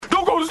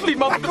sleep,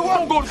 motherfucker.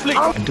 Don't go to sleep.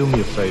 And do me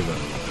a favor.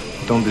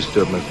 Don't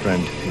disturb my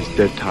friend. He's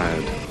dead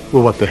tired.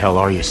 Well, what the hell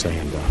are you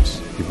saying,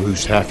 Doss? You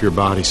lose half your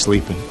body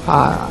sleeping?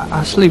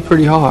 I sleep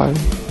pretty hard.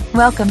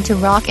 Welcome to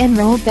Rock and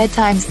Roll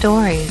Bedtime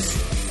Stories.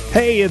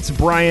 Hey, it's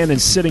Brian,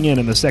 and sitting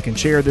in the second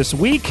chair this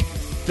week,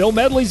 Phil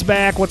Medley's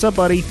back. What's up,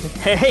 buddy?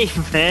 Hey,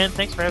 man.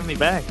 Thanks for having me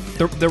back.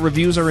 The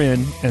reviews are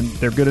in, and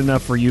they're good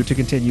enough for you to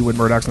continue when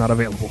Murdoch's not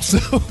available.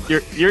 So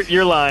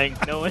You're lying.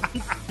 No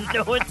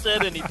one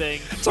said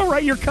anything. It's all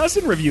right. Your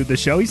cousin reviewed the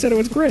show. He said it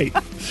was great.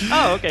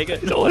 Oh, okay,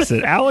 good. So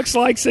listen, Alex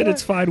likes it.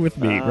 It's fine with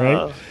me,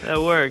 right?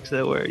 That works.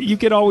 You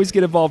can always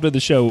get involved in the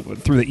show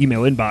through the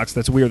email inbox.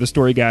 That's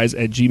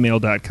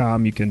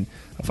wearethestoryguys@gmail.com. You can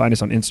find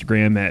us on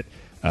Instagram at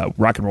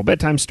Rock and Roll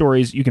Bedtime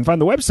Stories. You can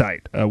find the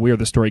website,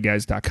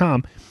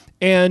 wearethestoryguys.com.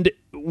 And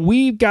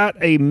we got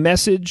a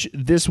message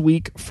this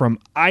week from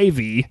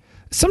Ivy.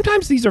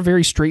 Sometimes these are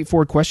very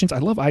straightforward questions. I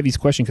love Ivy's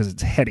question because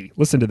it's heady.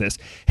 Listen to this.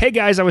 Hey,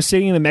 guys, I was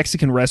sitting in a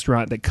Mexican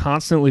restaurant that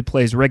constantly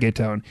plays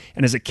reggaeton,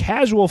 and as a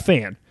casual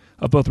fan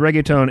of both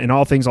reggaeton and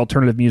all things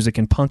alternative music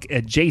and punk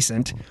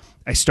adjacent,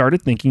 I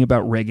started thinking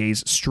about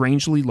reggae's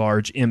strangely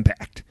large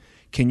impact.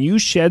 Can you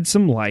shed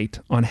some light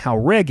on how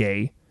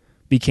reggae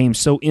became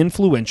so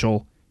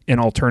influential in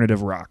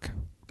alternative rock?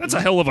 That's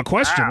a hell of a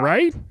question,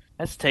 right?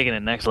 That's taking it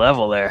next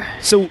level there.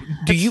 So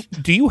do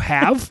you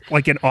have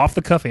like an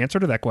off-the-cuff answer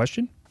to that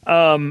question?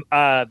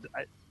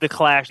 The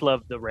Clash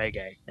loved the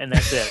reggae, and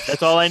that's it.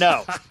 That's all I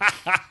know.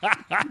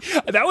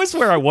 That was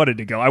where I wanted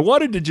to go. I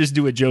wanted to just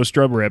do a Joe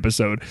Strummer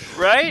episode.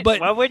 Right?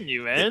 But why wouldn't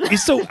you, man?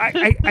 So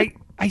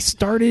I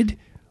started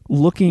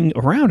looking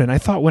around, and I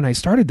thought when I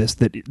started this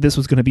that this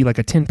was going to be like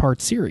a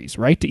 10-part series,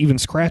 right? To even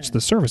scratch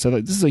the surface. I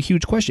thought, this is a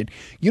huge question.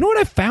 You know what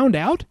I found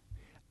out?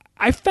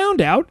 I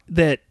found out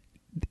that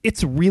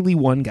it's really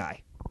one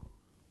guy.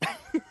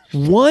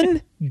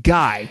 One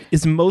guy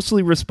is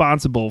mostly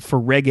responsible for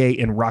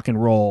reggae and rock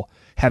and roll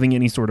having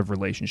any sort of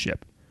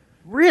relationship.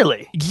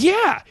 Really?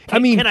 Yeah.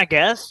 Can I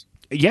guess?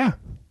 Yeah.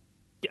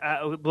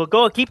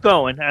 We'll keep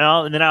going,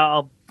 and then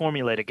I'll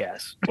formulate a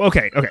guess.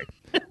 Okay.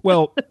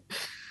 Well,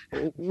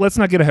 let's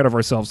not get ahead of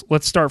ourselves.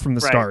 Let's start from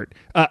the start.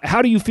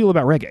 How do you feel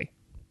about reggae?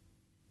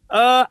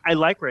 I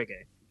like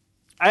reggae.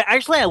 I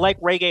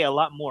like reggae a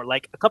lot more.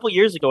 Like a couple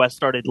years ago, I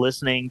started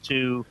listening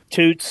to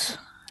Toots.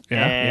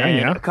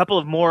 Yeah. A couple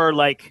of more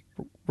like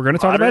we're going to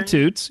talk about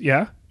Toots.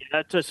 Yeah.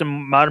 To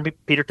some modern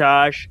Peter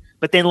Tosh,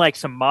 but then like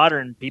some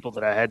modern people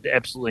that I had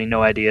absolutely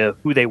no idea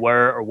who they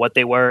were or what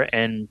they were,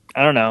 and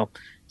I don't know.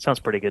 Sounds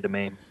pretty good to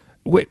me.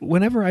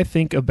 Whenever I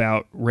think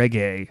about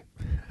reggae,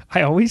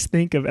 I always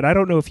think of, and I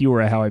don't know if you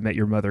were a How I Met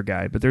Your Mother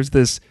guy, but there's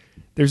this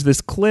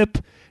clip.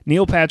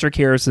 Neil Patrick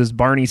Harris's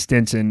Barney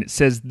Stinson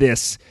says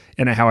this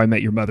in a How I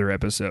Met Your Mother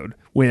episode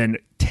when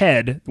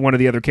Ted, one of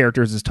the other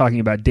characters, is talking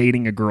about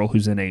dating a girl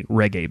who's in a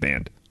reggae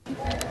band.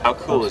 How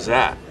cool is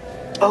that?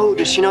 Oh,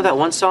 does she know that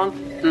one song?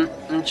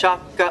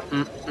 Chaka,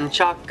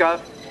 chaka.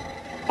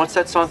 What's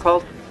that song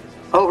called?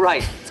 Oh,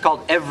 right. It's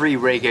called Every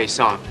Reggae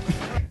Song.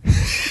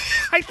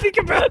 I think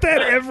about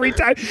that every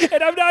time,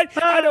 and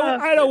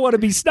I don't want to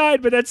be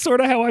snide, but that's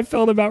sort of how I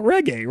felt about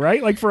reggae,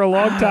 right? Like for a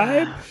long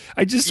time,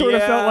 I just sort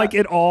of felt like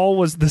it all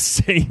was the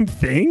same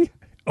thing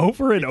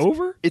over and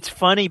over. It's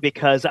funny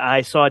because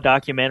I saw a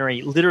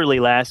documentary literally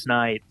last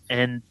night,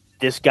 and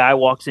this guy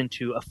walks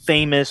into a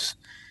famous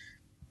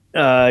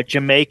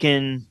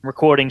Jamaican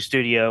recording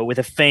studio with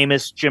a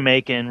famous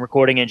Jamaican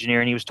recording engineer,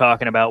 and he was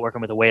talking about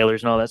working with the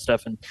Wailers and all that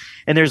stuff, and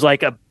there's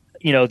like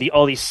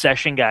all these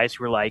session guys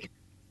who are like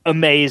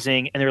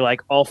amazing, and they're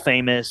like all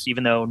famous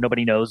even though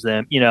nobody knows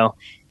them,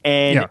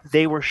 and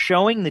they were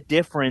showing the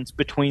difference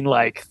between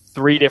like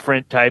three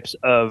different types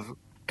of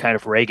kind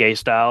of reggae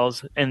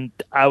styles, and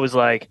I was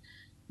like,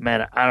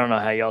 man, I don't know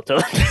how y'all tell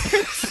the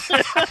difference.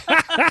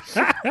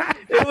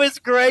 It was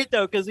great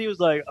though, because he was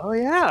like, oh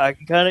yeah, I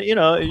can kind of,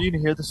 you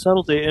can hear the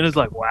subtlety, and it's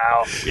like,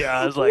 wow, yeah,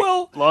 I was like,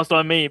 lost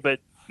on me.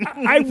 But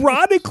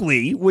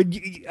ironically, when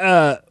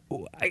I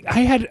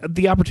had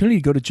the opportunity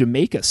to go to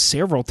Jamaica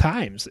several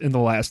times in the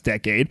last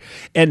decade,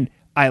 and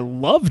I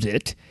loved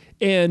it.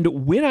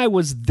 And when I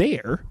was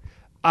there,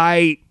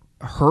 I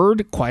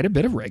heard quite a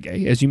bit of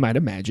reggae, as you might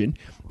imagine,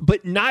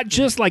 but not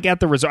just like at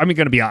the resort. I'm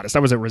going to be honest, I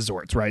was at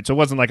resorts, right? So it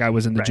wasn't like I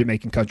was in the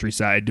Jamaican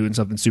countryside doing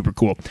something super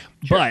cool.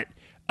 Sure.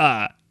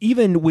 But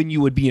even when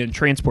you would be in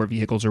transport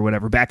vehicles or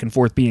whatever, back and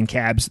forth, be in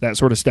cabs, that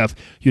sort of stuff,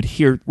 you'd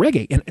hear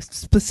reggae. And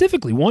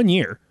specifically one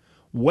year,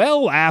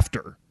 well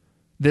after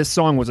this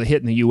song was a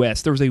hit in the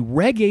U.S., there was a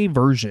reggae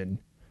version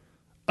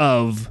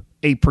of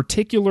a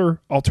particular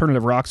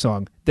alternative rock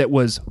song that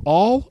was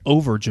all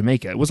over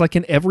Jamaica. It was like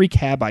in every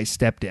cab I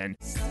stepped in.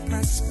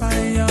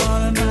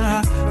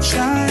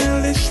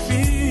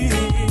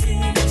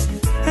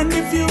 And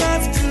if you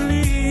have to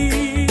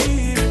leave,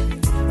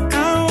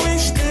 I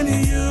wish that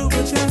you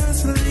would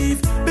just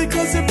leave,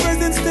 because your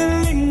presence still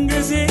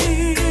lingers here,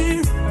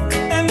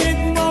 and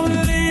it won't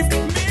leave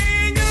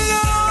me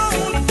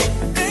alone.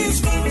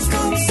 These rooms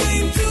don't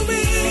seem to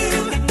be.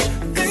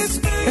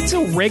 It's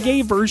a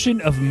reggae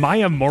version of My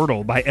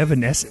Immortal by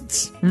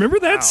Evanescence. Remember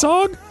that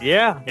song?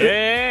 Yeah.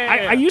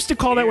 I used to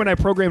call that when I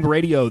programmed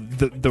radio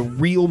the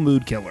real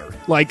mood killer.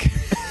 Like,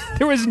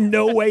 there was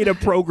no way to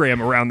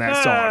program around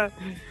that song.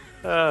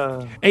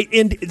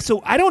 And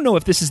so I don't know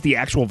if this is the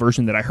actual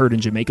version that I heard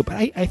in Jamaica, but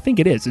I think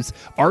it is. It's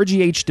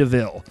RGH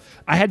DeVille.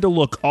 I had to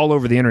look all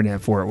over the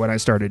internet for it when I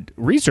started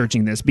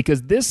researching this,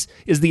 because this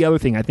is the other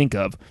thing I think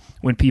of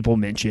when people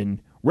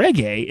mention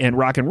reggae and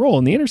rock and roll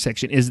in the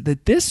intersection, is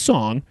that this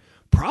song,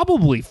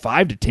 probably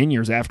 5 to 10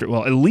 years after,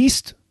 well, at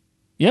least,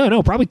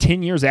 probably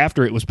 10 years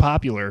after it was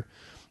popular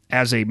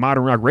as a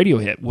modern rock radio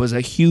hit, was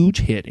a huge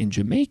hit in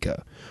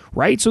Jamaica,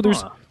 right? So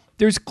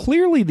there's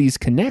clearly these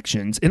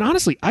connections, and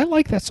honestly, I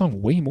like that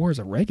song way more as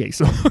a reggae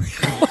song.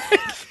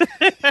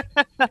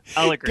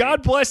 I'll agree.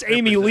 God bless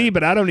Amy 100%. Lee,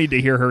 but I don't need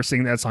to hear her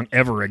sing that song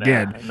ever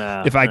again.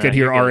 If I could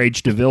hear you're good.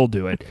 R.H. DeVille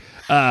do it.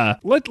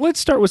 Let's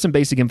start with some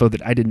basic info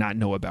that I did not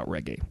know about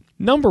reggae.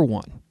 Number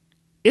one,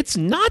 it's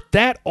not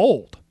that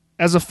old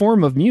as a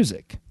form of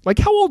music. Like,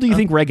 how old do you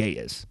think reggae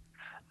is?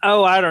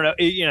 Oh, I don't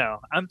know.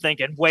 I'm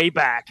thinking way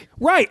back.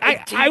 Right.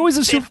 I was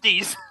assuming.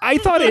 50s. I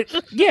thought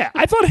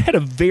it had a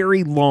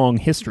very long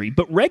history,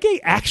 but reggae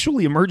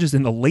actually emerges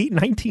in the late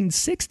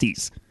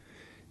 1960s.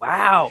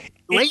 Wow.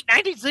 Late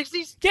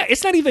 1960s? Yeah,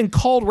 it's not even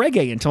called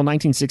reggae until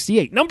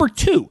 1968. Number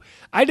two,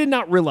 I did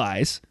not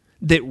realize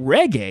that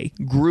reggae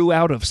grew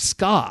out of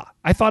ska.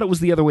 I thought it was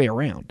the other way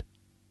around.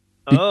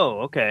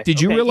 Okay. Did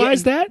you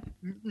realize that?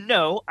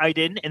 No, I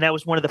didn't, and that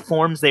was one of the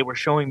forms they were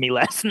showing me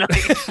last night.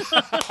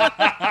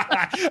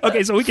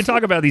 Okay, so we can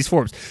talk about these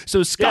forms.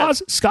 So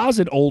ska's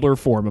an older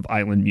form of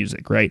island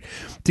music, right?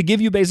 To give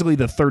you basically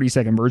the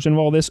 30-second version of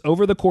all this,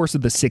 over the course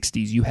of the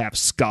 60s, you have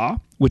ska,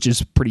 which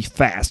is pretty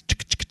fast,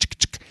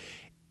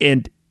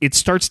 and it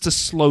starts to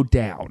slow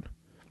down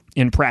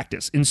in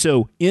practice. And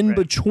so in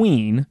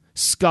between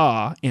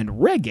ska and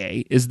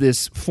reggae is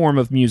this form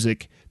of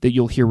music that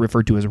you'll hear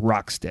referred to as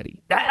rocksteady.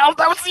 That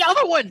was the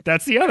other one.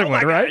 That's the other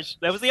one, right? Gosh,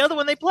 that was the other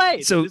one they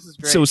played. So, this is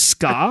great. so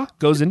ska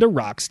goes into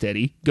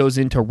rocksteady, goes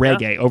into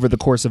reggae over the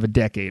course of a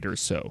decade or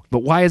so. But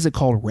why is it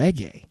called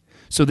reggae?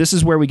 So this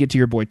is where we get to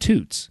your boy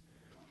Toots.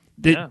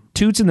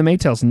 Toots and the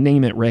Maytals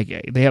name it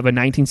reggae. They have a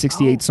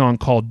 1968 song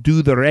called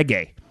 "Do the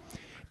Reggae,"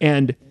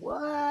 and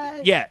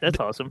What? yeah, That's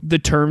awesome. The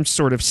term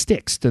sort of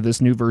sticks to this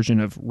new version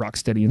of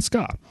rocksteady and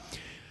ska.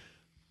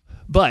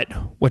 But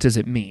what does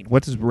it mean?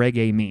 What does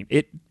reggae mean?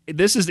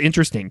 This is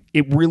interesting.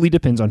 It really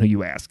depends on who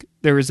you ask.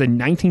 There is a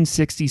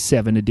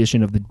 1967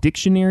 edition of the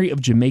Dictionary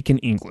of Jamaican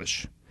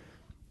English.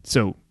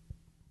 So,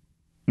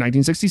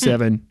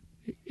 1967,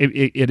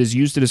 it is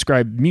used to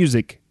describe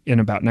music in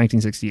about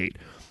 1968.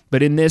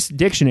 But in this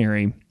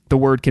dictionary, the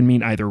word can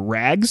mean either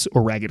rags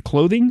or ragged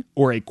clothing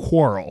or a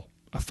quarrel,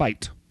 a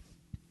fight,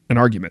 an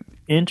argument.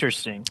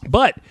 Interesting.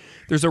 But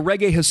there's a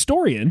reggae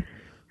historian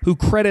who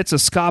credits a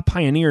ska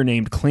pioneer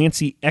named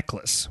Clancy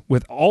Eccles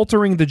with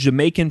altering the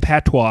Jamaican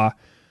patois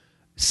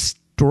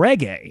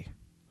streggae,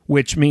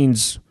 which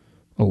means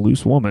a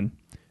loose woman,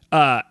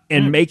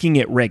 and making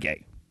it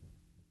reggae.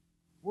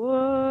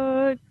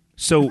 What?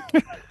 So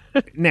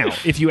now,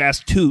 if you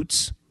ask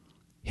Toots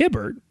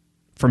Hibbert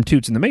from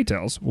Toots and the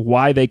Maytals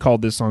why they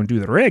called this song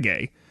 "Do the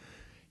Reggae,"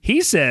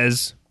 he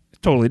says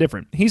totally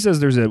different. He says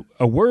there's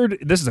a word,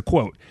 this is a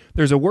quote,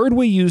 "There's a word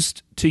we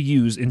used to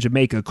use in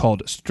Jamaica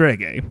called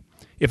streggae.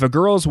 If a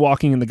girl is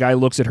walking and the guy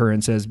looks at her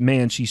and says,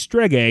 'Man, she's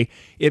streggae,'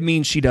 it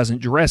means she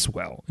doesn't dress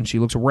well and she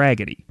looks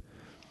raggedy.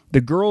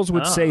 The girls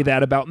would say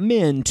that about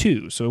men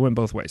too," so it went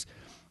both ways.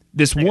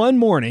 One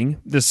morning,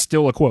 this is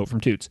still a quote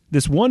from Toots,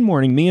 "This one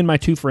morning, me and my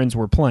two friends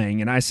were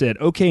playing and I said,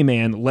 'Okay,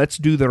 man, let's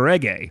do the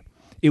reggae.'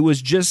 It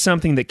was just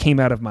something that came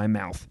out of my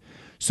mouth.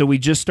 So we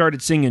just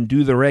started singing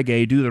 'Do the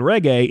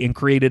reggae,' and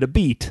created a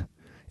beat.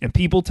 And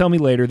people tell me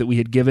later that we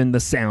had given the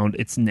sound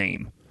its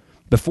name.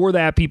 Before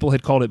that, people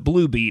had called it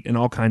blue beat and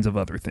all kinds of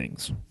other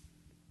things."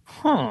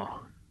 Huh.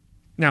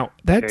 Now,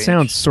 that Very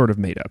sounds sort of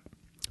made up.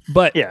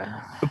 But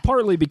Yeah.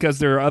 partly because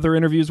there are other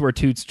interviews where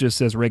Toots just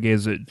says reggae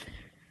is a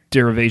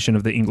derivation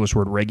of the English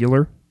word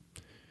regular.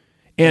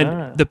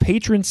 And the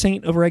patron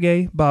saint of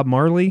reggae, Bob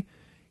Marley,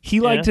 he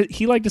liked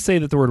to say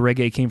that the word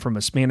reggae came from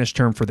a Spanish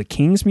term for the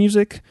king's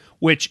music,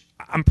 which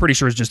I'm pretty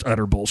sure is just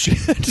utter bullshit.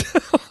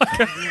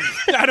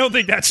 I don't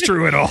think that's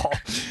true at all.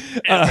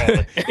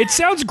 It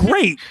sounds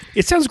great.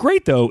 It sounds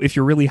great, though, if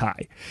you're really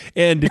high.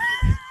 And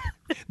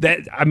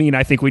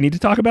I think we need to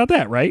talk about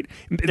that, right?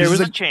 There was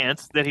a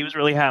chance that he was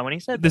really high when he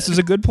said this that. is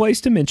a good place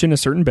to mention a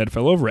certain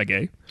bedfellow of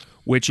reggae,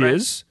 which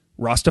is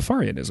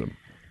Rastafarianism.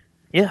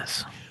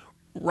 Yes.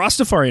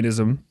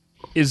 Rastafarianism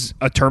is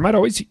a term I'd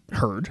always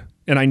heard,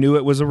 and I knew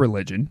it was a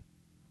religion,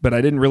 but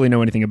I didn't really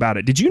know anything about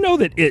it. Did you know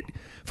that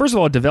first of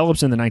all, it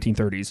develops in the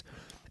 1930s,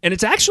 and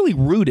it's actually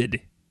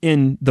rooted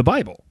in the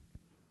Bible.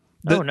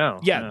 Oh, no.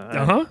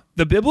 Yeah.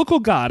 The biblical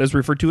God is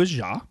referred to as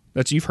Jah.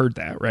 You've heard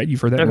that, right?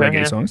 You've heard that in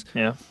reggae songs.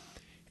 Yeah.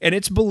 And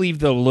it's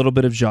believed that a little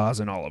bit of Jah is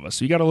in all of us.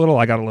 So you got a little,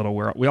 I got a little,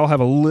 we all have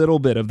a little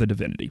bit of the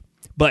divinity.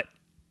 But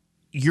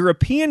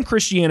European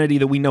Christianity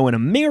that we know in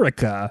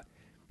America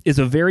is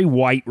a very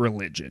white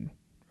religion,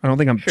 I don't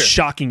think I'm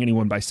shocking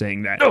anyone by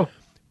saying that. No.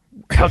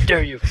 How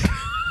dare you?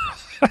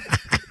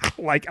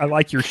 I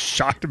like your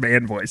shocked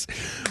man voice.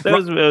 That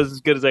was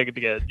as good as I could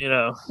get, you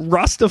know.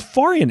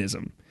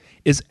 Rastafarianism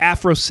is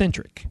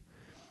Afrocentric.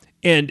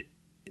 And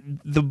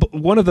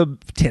one of the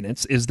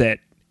tenets is that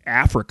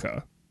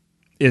Africa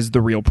is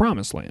the real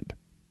promised land.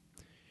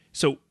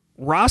 So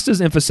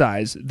Rastas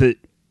emphasize that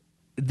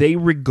they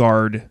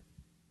regard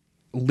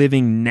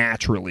living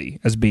naturally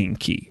as being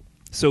key.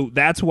 So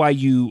that's why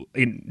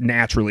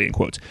naturally in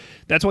quotes,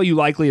 that's why you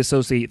likely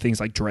associate things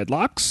like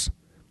dreadlocks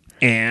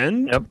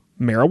and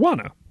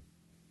marijuana.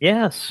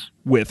 Yes.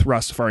 With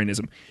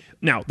Rastafarianism.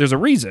 Now, there's a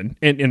reason,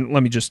 and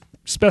let me just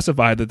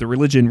specify that the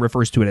religion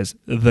refers to it as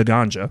the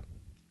ganja.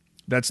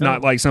 That's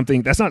not like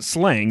something, that's not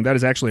slang. That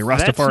is actually a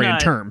Rastafarian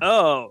term.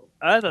 Oh,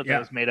 I thought that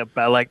was made up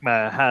by like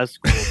my high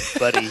school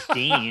buddy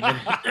Dean.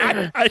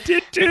 I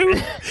did too.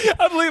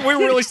 I believe we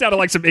really sounded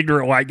like some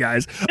ignorant white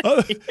guys.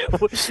 I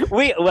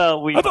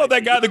thought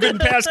that guy that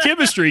couldn't pass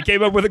chemistry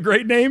came up with a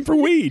great name for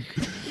weed.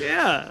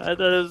 Yeah, I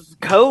thought it was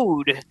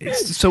code.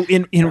 So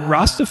in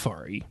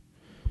Rastafari,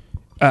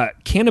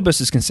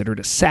 cannabis is considered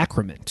a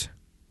sacrament.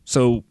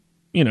 So,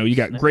 you know, you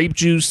got grape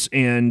juice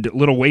and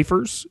little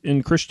wafers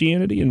in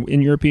Christianity,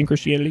 in European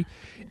Christianity.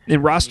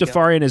 In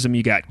Rastafarianism,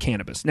 you got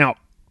cannabis. Now,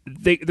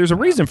 there's a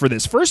reason for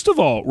this. First of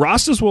all,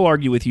 Rastas will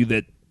argue with you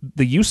that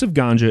the use of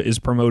ganja is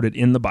promoted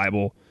in the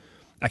Bible.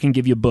 I can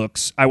give you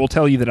books. I will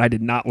tell you that I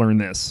did not learn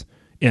this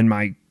in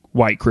my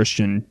white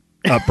Christian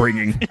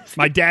upbringing.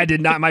 My dad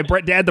did not. My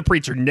dad, the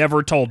preacher,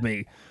 never told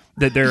me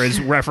that there is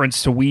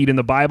reference to weed in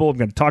the Bible. I'm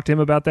going to talk to him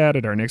about that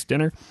at our next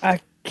dinner. I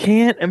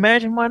can't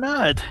imagine why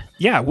not.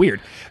 Yeah, weird.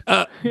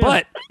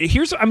 But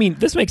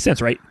this makes sense,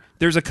 right?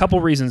 There's a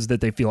couple reasons that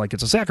they feel like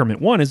it's a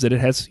sacrament. One is that it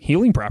has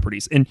healing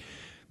properties. And,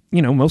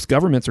 you know, most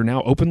governments are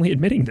now openly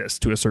admitting this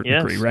to a certain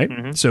degree, right?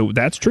 Mm-hmm. So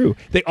that's true.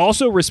 They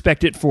also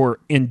respect it for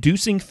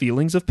inducing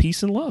feelings of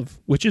peace and love,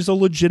 which is a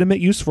legitimate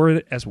use for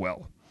it as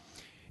well.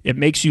 It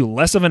makes you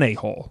less of an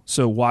a-hole.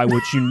 So why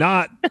would you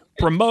not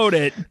promote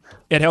it?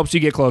 It helps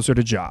you get closer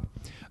to Jah.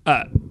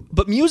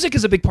 But music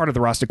is a big part of the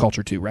Rasta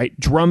culture too, right?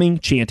 Drumming,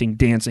 chanting,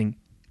 dancing,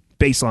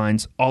 bass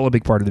lines, all a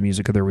big part of the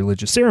music of their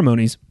religious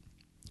ceremonies.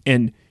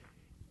 And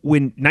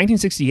when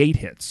 1968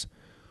 hits,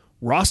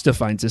 Rasta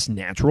finds this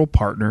natural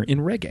partner in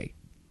reggae.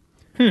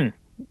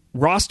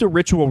 Rasta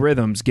ritual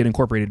rhythms get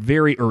incorporated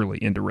very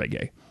early into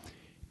reggae.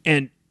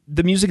 And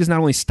the music is not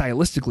only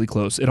stylistically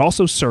close, it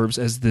also serves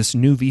as this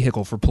new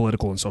vehicle for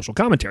political and social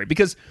commentary.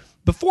 Because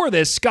before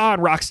this, ska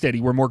and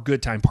rocksteady were more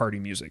good time party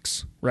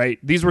musics, right?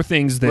 These were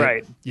things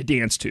that you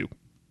dance to.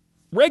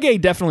 Reggae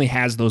definitely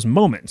has those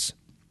moments,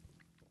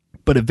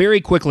 but it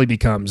very quickly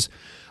becomes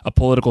a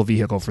political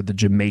vehicle for the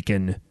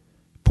Jamaican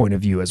point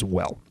of view as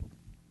well.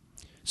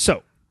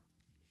 So,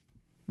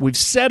 we've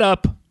set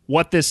up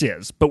what this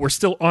is, but we're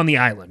still on the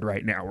island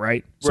right now,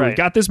 right? So we've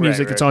got this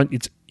music,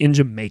 it's in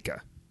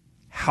Jamaica.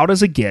 How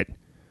does it get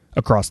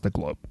across the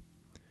globe?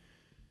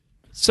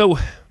 So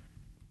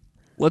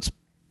let's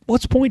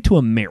point to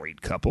a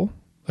married couple,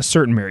 a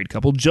certain married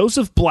couple,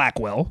 Joseph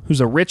Blackwell,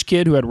 who's a rich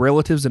kid who had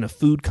relatives in a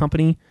food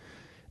company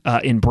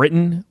in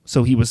Britain.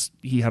 So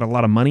he had a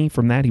lot of money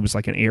from that. He was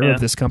like an heir of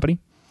this company.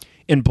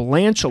 And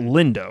Blanche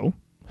Lindo,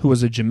 who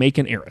was a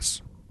Jamaican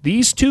heiress.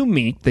 These two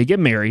meet, they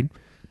get married,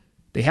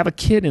 they have a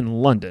kid in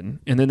London,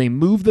 and then they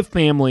move the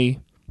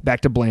family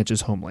back to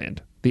Blanche's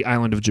homeland, the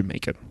island of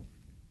Jamaica.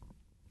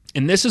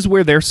 And this is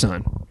where their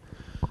son,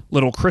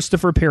 little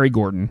Christopher Perry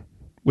Gordon,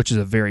 which is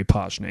a very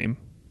posh name.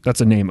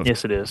 That's a name of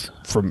yes, it is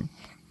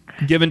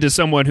given to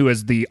someone who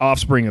is the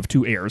offspring of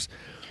two heirs.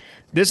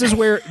 This is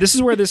where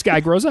this guy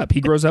grows up.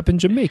 He grows up in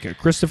Jamaica.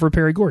 Christopher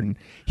Perry Gordon.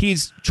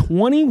 He's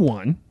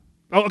 21.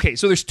 Oh, okay.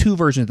 So there's two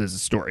versions of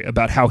this story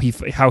about how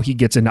he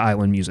gets into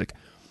island music.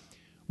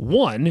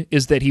 One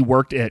is that he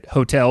worked at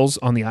hotels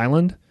on the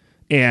island,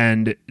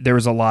 and there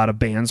was a lot of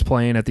bands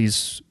playing at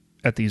these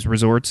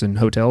resorts and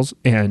hotels,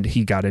 and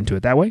he got into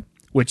it that way,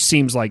 which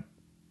seems like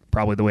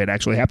probably the way it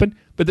actually happened.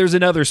 But there's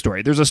another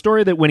story. There's a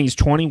story that when he's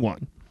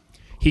 21,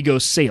 he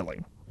goes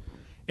sailing,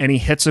 and he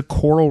hits a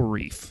coral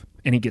reef,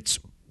 and he gets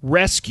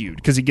rescued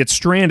because he gets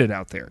stranded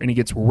out there, and he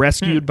gets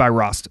rescued by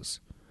Rastas.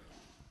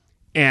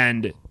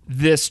 And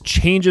this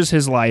changes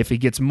his life. He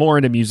gets more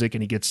into music,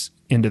 and he gets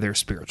into their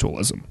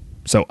spiritualism.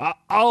 So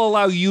I'll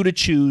allow you to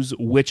choose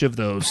which of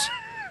those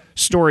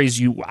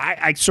stories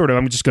I'm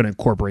just going to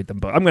incorporate them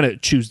both. I'm going to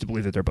choose to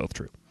believe that they're both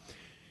true.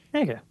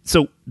 Okay.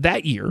 So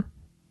that year,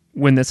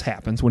 when this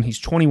happens, when he's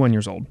 21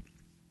 years old,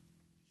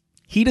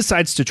 he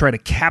decides to try to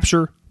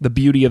capture the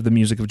beauty of the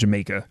music of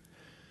Jamaica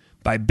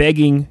by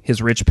begging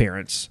his rich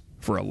parents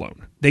for a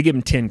loan. They give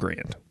him $10,000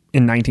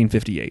 in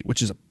 1958,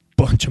 which is a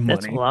bunch of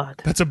money. That's a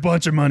lot. That's a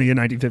bunch of money in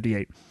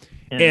 1958.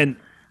 Yeah. And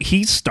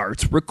he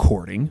starts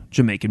recording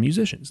Jamaican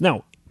musicians.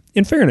 Now,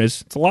 in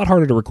fairness, it's a lot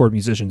harder to record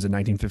musicians in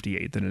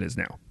 1958 than it is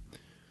now.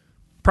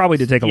 Probably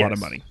to take a lot of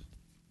money.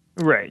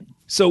 Right.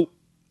 So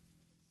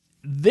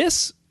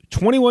this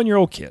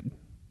 21-year-old kid,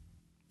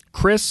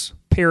 Chris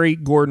Perry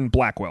Gordon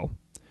Blackwell,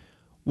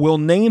 will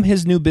name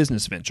his new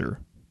business venture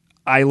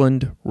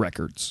Island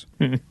Records.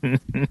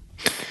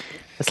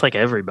 It's like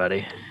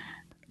everybody.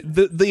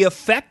 The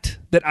effect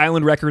that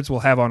Island Records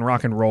will have on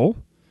rock and roll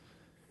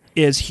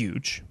is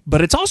huge,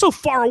 but it's also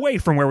far away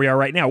from where we are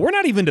right now. We're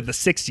not even to the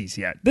 60s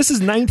yet. This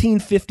is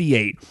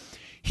 1958.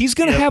 He's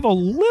going to have a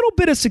little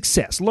bit of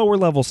success, lower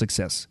level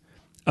success,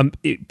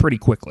 pretty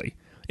quickly.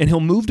 And he'll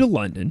move to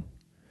London.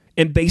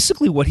 And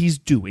basically what he's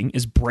doing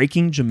is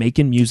breaking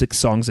Jamaican music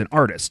songs and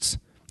artists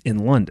in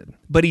London.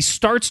 But he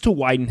starts to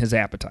widen his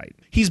appetite.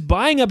 He's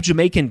buying up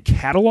Jamaican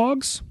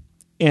catalogs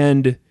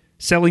and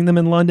selling them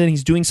in London.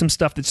 He's doing some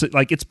stuff that's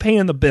like, it's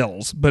paying the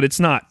bills, but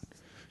it's not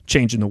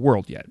changing the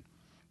world yet.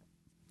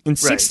 In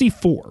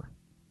 64,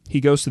 he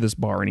goes to this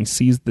bar and he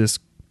sees this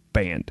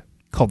band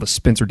called the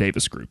Spencer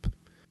Davis Group.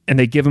 And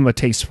they give him a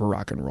taste for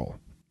rock and roll.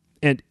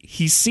 And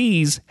he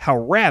sees how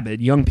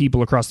rabid young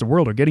people across the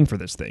world are getting for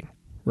this thing,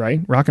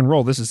 right? Rock and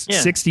roll. This is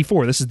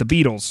 64. This is the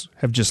Beatles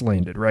have just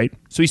landed, right?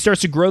 So he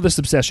starts to grow this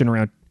obsession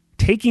around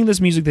taking this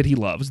music that he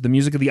loves, the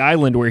music of the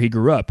island where he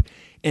grew up,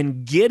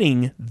 and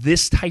getting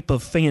this type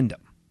of fandom,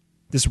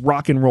 this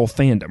rock and roll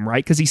fandom,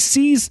 right? Because he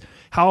sees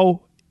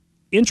how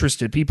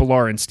interested people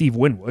are in Steve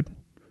Winwood,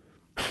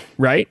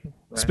 right?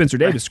 Spencer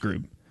Davis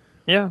Group.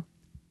 Yeah.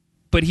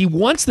 But he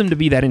wants them to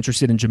be that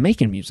interested in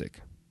Jamaican music.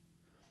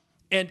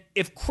 And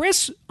if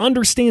Chris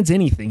understands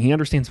anything, he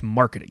understands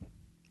marketing.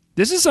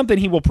 This is something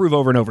he will prove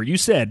over and over. You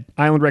said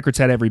Island Records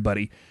had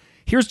everybody.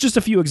 Here's just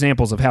a few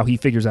examples of how he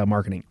figures out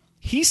marketing.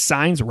 He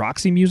signs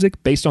Roxy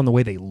Music based on the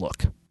way they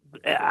look.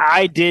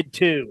 I did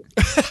too.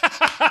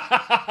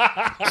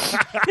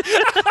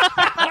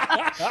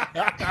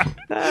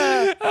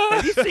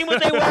 Have you seen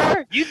what they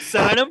wear? You'd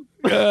sign them.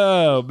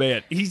 Oh,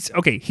 man. He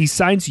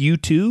signs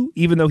U2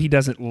 even though he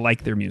doesn't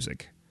like their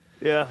music.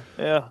 Yeah.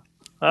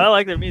 I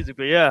like their music,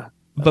 but yeah.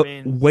 But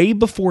way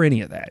before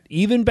any of that,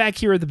 even back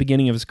here at the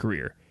beginning of his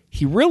career,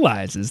 he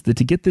realizes that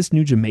to get this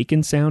new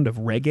Jamaican sound of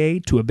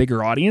reggae to a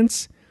bigger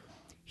audience,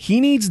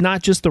 he needs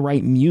not just the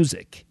right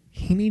music,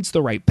 he needs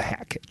the right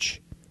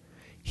package.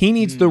 He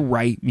needs the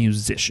right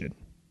musician.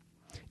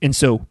 And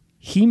so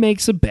he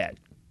makes a bet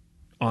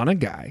on a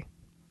guy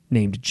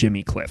named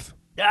Jimmy Cliff.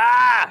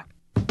 Ah!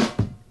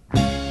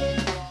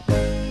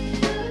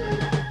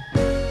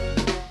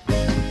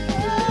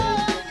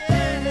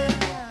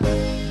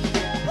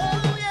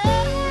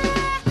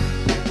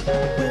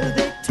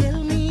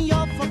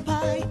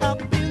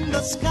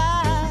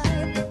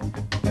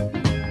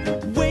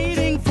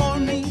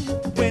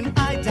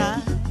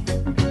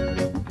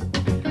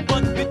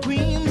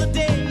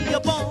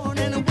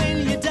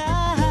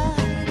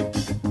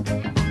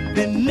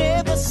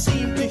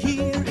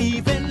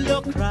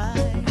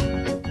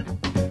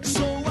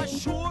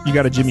 You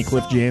got a Jimmy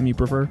Cliff jam you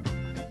prefer? Did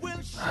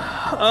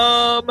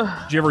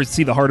you ever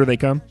see The Harder They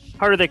Come?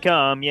 Harder They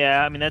Come,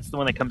 yeah. I mean, that's the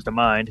one that comes to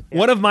mind.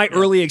 One of my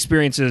early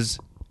experiences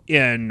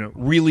in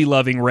really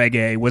loving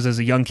reggae was as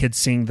a young kid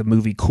seeing the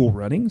movie Cool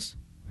Runnings.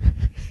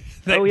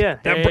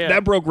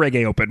 That broke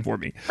reggae open for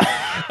me.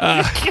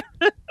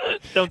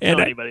 Don't tell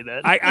anybody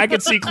that. I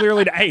could see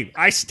clearly that, hey,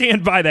 I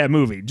stand by that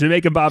movie,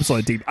 Jamaican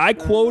Bobsled Team. I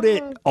quote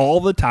it all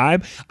the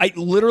time. I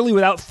literally,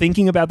 without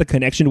thinking about the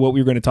connection to what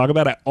we were going to talk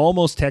about, I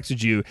almost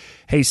texted you,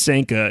 hey,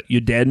 Sanka,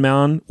 you dead,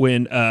 man,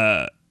 when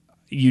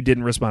you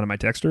didn't respond to my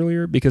text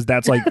earlier, because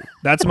that's my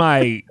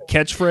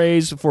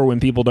catchphrase for when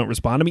people don't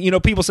respond to me. You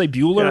know, people say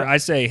Bueller. Yeah. I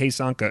say, hey,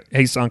 Sanka,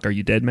 are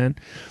you dead, man?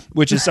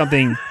 Which is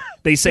something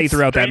they say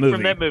throughout that movie.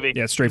 From that movie.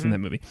 Yeah, straight from that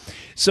movie.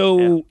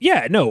 So,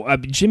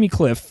 Jimmy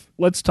Cliff,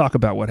 let's talk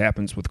about what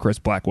happens with Chris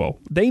Blackwell.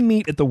 They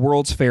meet at the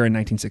World's Fair in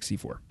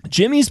 1964.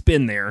 Jimmy's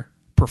been there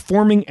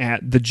performing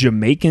at the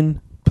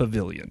Jamaican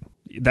Pavilion.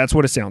 That's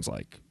what it sounds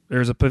like.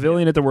 There's a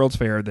pavilion at the World's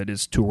Fair that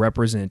is to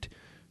represent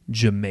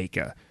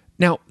Jamaica.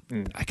 Now,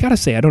 I gotta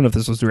say, I don't know if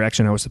this was the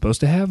reaction I was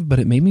supposed to have, but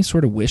it made me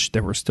sort of wish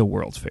there were still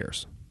World's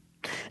Fairs.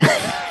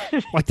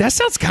 Like, that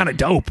sounds kind of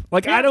dope.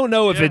 Like, I don't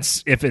know if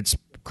it's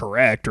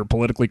correct or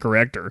politically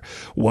correct or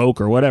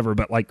woke or whatever,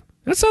 but like,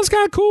 that sounds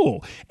kind of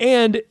cool.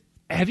 And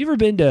have you ever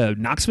been to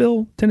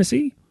Knoxville,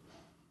 Tennessee?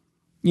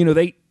 You know,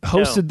 they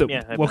hosted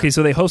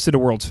so they hosted a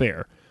World's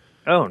Fair.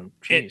 Oh,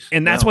 jeez.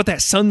 And that's what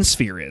that Sun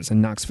Sphere is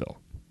in Knoxville.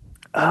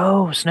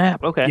 Oh,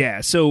 snap. Okay.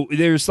 Yeah, so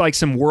there's like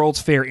some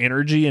World's Fair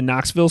energy in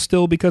Knoxville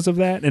still because of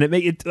that. And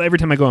every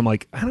time I go, I'm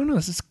like, I don't know,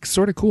 this is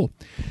sort of cool.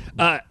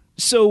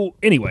 So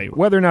anyway,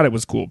 whether or not it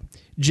was cool,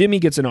 Jimmy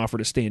gets an offer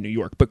to stay in New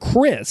York. But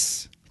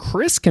Chris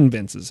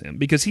convinces him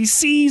because he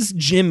sees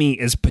Jimmy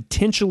as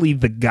potentially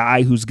the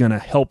guy who's going to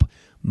help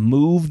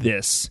move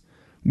this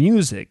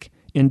music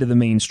into the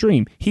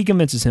mainstream. He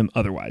convinces him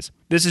otherwise.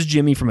 This is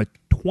Jimmy from a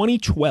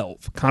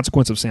 2012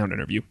 Consequence of Sound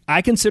interview.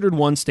 I considered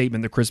one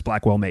statement that Chris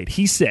Blackwell made.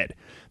 He said,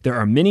 there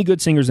are many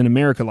good singers in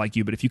America like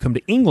you, but if you come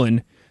to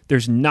England,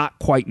 there's not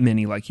quite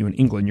many like you in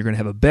England. You're going to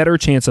have a better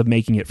chance of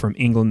making it from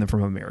England than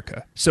from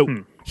America.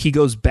 So he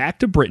goes back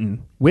to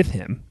Britain with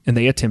him, and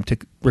they attempt to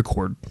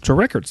record some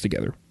records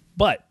together.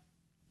 But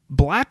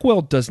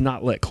Blackwell does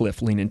not let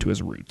Cliff lean into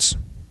his roots.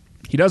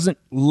 He doesn't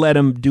let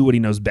him do what he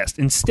knows best.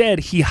 Instead,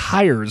 he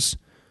hires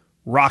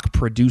rock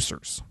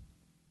producers.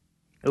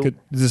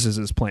 This is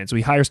his plan. So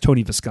he hires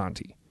Tony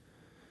Visconti.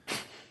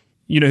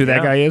 You know who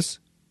that guy is?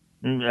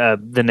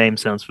 The name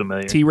sounds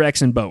familiar.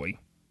 T-Rex and Bowie.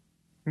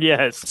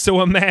 Yes.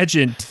 So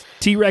imagine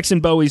T-Rex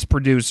and Bowie's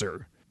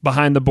producer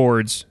behind the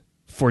boards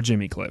for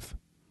Jimmy Cliff.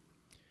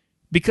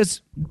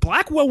 Because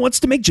Blackwell wants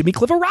to make Jimmy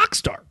Cliff a rock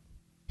star.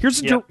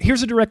 Here's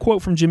a direct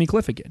quote from Jimmy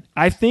Cliff again.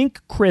 I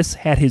think Chris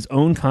had his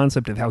own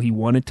concept of how he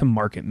wanted to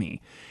market me,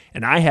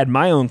 and I had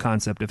my own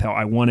concept of how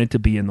I wanted to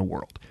be in the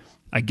world.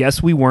 I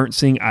guess we weren't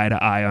seeing eye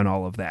to eye on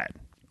all of that.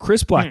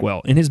 Chris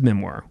Blackwell, in his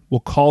memoir, will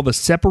call the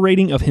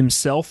separating of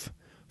himself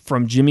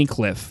from Jimmy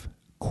Cliff,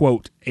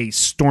 quote, a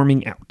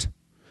storming out.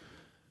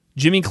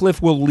 Jimmy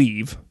Cliff will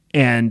leave,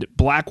 and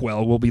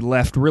Blackwell will be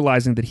left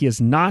realizing that he has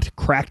not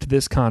cracked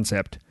this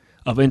concept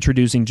of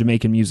introducing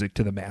Jamaican music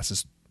to the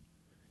masses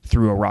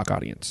through a rock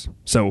audience.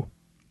 So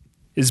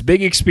his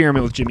big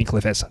experiment with Jimmy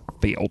Cliff has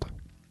failed.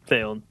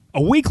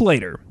 A week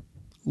later,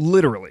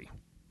 literally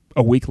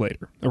a week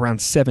later,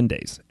 around 7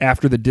 days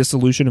after the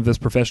dissolution of this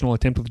professional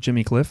attempt with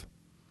Jimmy Cliff,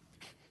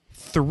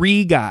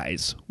 3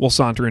 guys will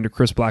saunter into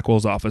Chris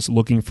Blackwell's office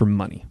looking for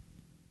money,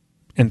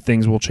 and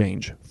things will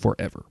change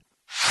forever.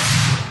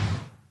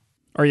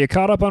 Are you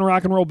caught up on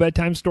rock and roll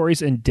bedtime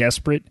stories and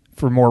desperate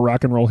for more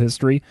rock and roll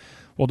history?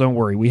 Well, don't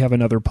worry. We have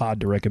another pod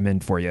to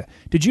recommend for you.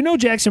 Did you know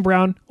Jackson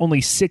Browne,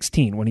 only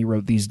 16 when he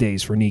wrote These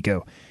Days for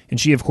Nico? And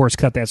she, of course,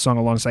 cut that song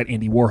alongside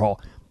Andy Warhol.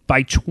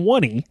 By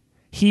 20,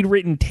 he'd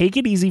written Take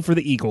It Easy for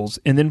the Eagles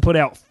and then put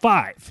out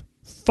five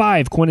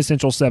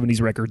quintessential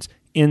 70s records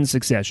in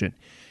succession.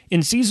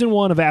 In Season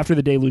 1 of After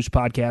the Deluge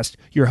podcast,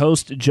 your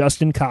host,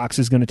 Justin Cox,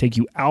 is going to take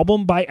you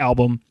album by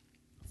album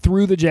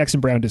through the Jackson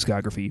Browne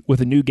discography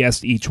with a new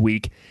guest each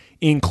week,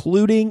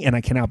 including, and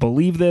I cannot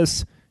believe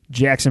this,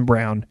 Jackson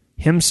Browne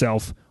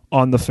himself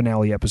on the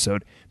finale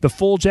episode. The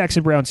full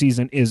Jackson Browne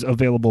season is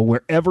available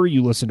wherever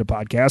you listen to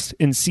podcasts.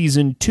 In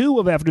Season 2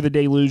 of After the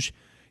Deluge,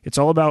 it's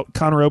all about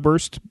Conor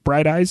Oberst,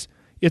 Bright Eyes.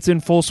 It's in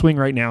full swing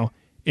right now,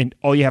 and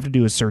all you have to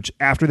do is search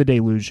After the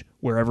Deluge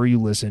wherever you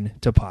listen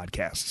to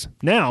podcasts.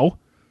 Now,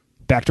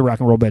 back to Rock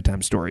and Roll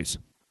Bedtime Stories.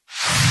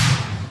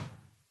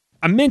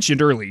 I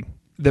mentioned early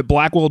that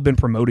Blackwell had been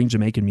promoting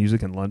Jamaican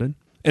music in London,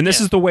 and this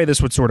is the way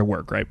this would sort of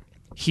work, right?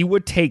 He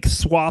would take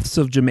swaths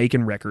of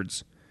Jamaican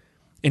records,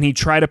 and he'd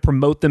try to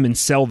promote them and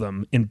sell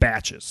them in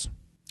batches.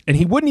 And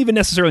he wouldn't even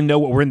necessarily know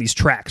what were in these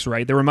tracks,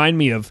 right? They remind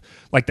me of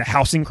like the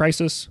housing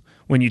crisis,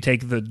 when you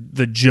take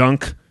the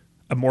junk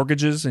of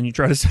mortgages and you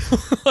try to sell,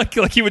 like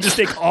he would just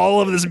take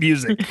all of this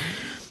music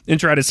and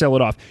try to sell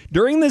it off.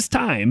 During this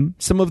time,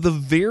 some of the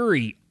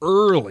very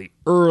early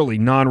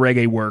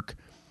non-reggae work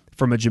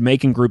from a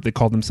Jamaican group that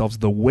called themselves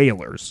the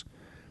Wailers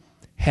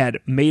had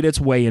made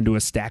its way into a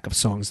stack of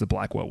songs that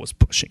Blackwell was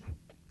pushing.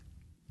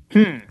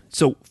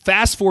 So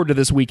fast forward to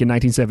this week in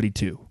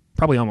 1972,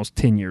 probably almost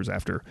 10 years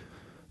after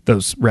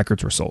those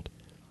records were sold.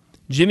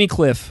 Jimmy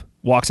Cliff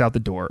walks out the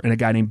door, and a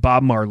guy named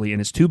Bob Marley and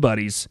his 2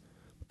 buddies,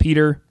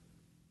 Peter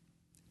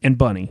and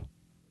Bunny,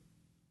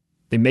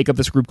 they make up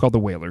this group called the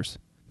Wailers.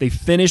 They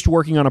finished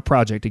working on a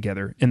project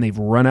together, and they've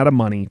run out of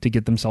money to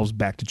get themselves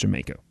back to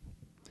Jamaica.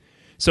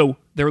 So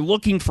they're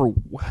looking for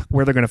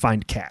where they're going to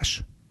find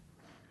cash.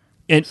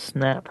 And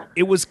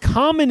it was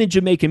common in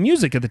Jamaican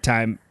music at the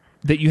time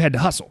that you had to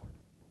hustle,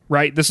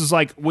 right? This is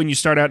like when you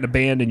start out in a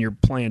band and you're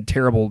playing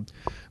terrible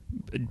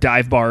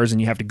dive bars and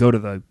you have to go to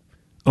the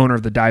owner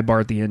of the dive bar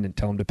at the end and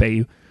tell him to pay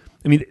you.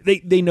 I mean,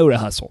 they know to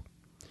hustle.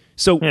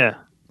 So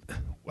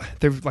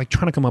they're like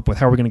trying to come up with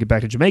how we're going to get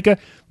back to Jamaica.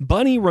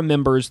 Bunny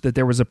remembers that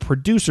there was a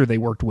producer they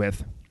worked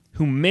with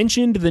who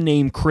mentioned the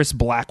name Chris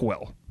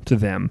Blackwell to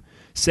them,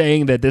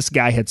 saying that this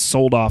guy had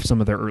sold off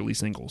some of their early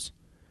singles.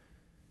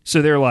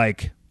 So they're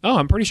like, oh,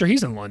 I'm pretty sure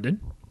he's in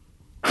London.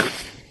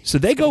 So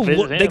they go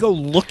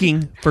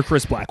looking for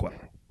Chris Blackwell.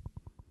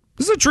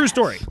 This is a true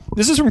story.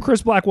 This is from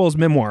Chris Blackwell's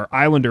memoir,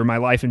 Islander, My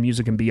Life in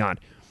Music and Beyond.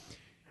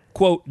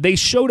 Quote, they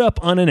showed up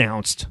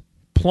unannounced,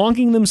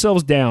 plonking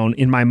themselves down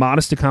in my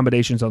modest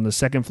accommodations on the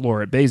 2nd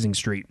floor at Basing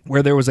Street,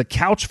 where there was a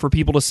couch for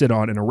people to sit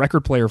on and a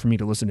record player for me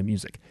to listen to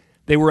music.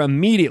 They were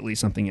immediately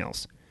something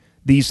else.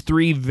 These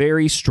 3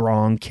 very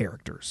strong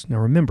characters. Now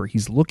remember,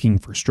 he's looking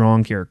for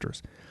strong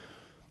characters.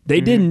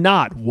 They did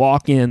not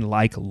walk in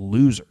like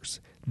losers.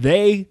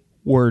 They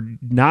were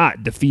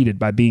not defeated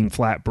by being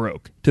flat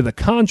broke. To the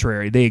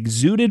contrary, they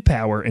exuded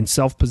power and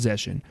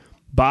self-possession.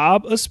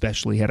 Bob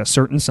especially had a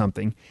certain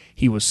something.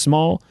 He was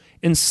small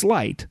and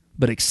slight,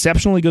 but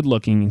exceptionally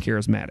good-looking and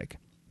charismatic.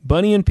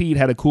 Bunny and Pete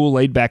had a cool,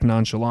 laid-back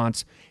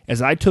nonchalance.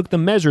 As I took the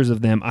measures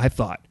of them, I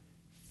thought,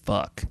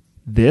 fuck,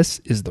 this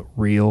is the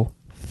real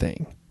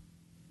thing.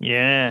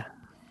 Yeah.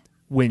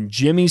 When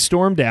Jimmy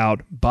stormed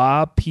out,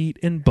 Bob, Pete,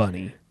 and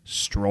Bunny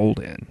strolled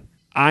in.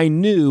 I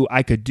knew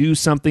I could do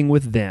something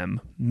with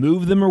them,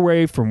 move them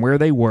away from where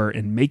they were,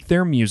 and make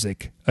their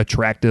music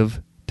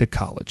attractive to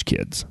college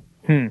kids.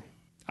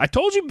 I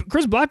told you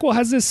Chris Blackwell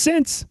has this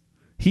sense.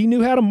 He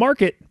knew how to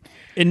market.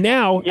 And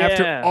now,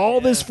 after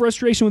all this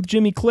frustration with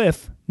Jimmy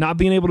Cliff, not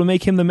being able to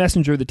make him the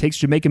messenger that takes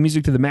Jamaican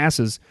music to the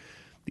masses,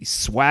 these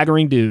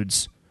swaggering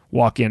dudes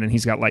walk in and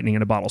he's got lightning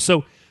in a bottle.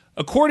 So,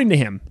 according to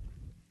him,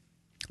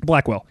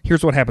 Blackwell,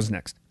 here's what happens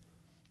next.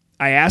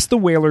 I asked the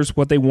Wailers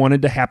what they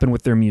wanted to happen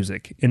with their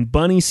music, and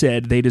Bunny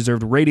said they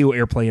deserved radio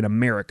airplay in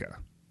America.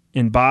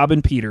 And Bob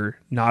and Peter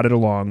nodded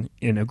along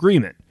in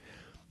agreement.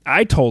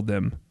 I told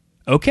them,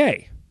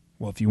 okay,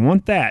 well, if you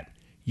want that,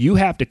 you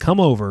have to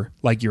come over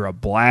like you're a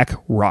black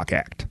rock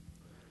act.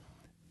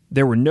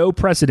 There were no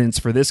precedents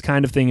for this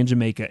kind of thing in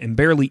Jamaica, and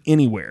barely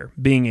anywhere.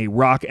 Being a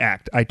rock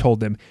act, I told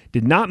them,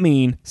 did not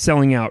mean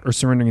selling out or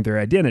surrendering their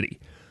identity.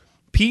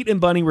 Pete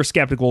and Bunny were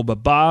skeptical,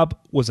 but Bob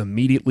was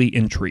immediately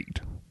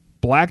intrigued.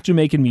 Black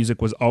Jamaican music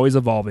was always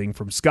evolving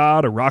from ska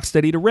to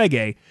rocksteady to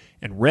reggae,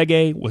 and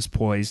reggae was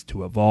poised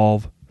to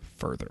evolve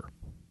further.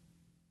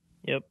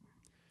 Yep.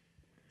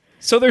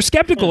 So they're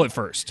skeptical at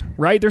first,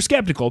 right? They're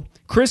skeptical.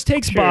 Chris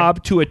takes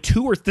Bob to a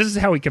tour. This is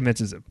how he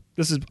convinces him.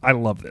 I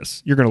love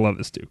this. You're going to love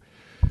this too.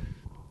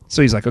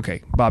 So he's like,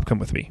 okay, Bob, come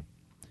with me.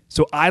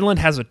 So Island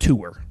has a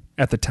tour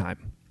at the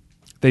time.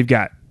 They've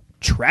got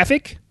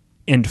Traffic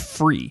and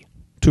Free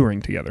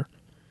touring together.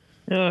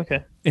 Oh,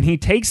 okay. And he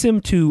takes him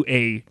to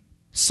a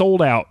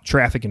sold-out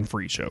Traffic and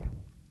Free show.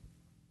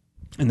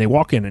 And they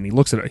walk in, and he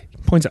looks at it. He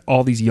points at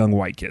all these young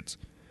white kids.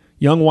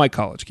 Young white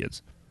college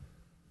kids.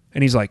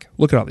 And he's like,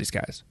 look at all these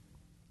guys.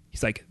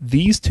 He's like,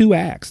 these two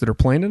acts that are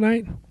playing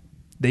tonight,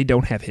 they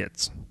don't have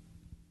hits.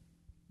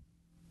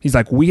 He's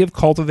like, we have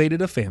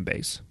cultivated a fan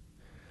base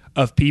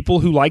of people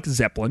who like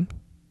Zeppelin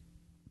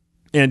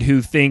and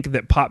who think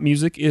that pop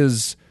music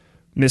is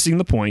missing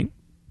the point,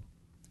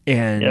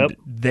 and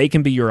they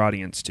can be your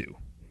audience too.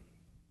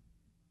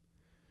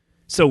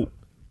 So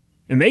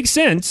it makes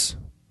sense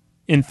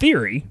in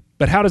theory,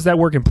 but how does that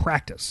work in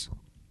practice?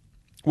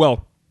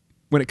 Well,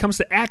 when it comes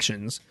to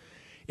actions,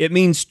 it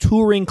means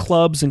touring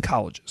clubs and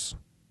colleges.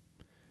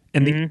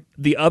 And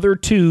the other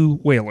two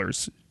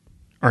Wailers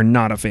are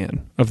not a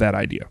fan of that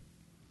idea.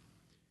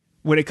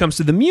 When it comes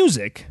to the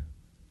music,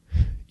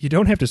 you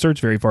don't have to search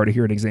very far to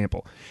hear an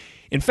example.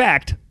 In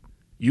fact,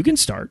 you can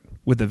start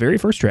with the very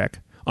first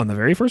track on the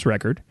very first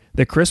record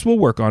that Chris will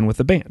work on with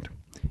the band.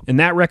 And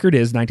that record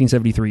is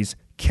 1973's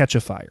Catch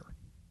a Fire.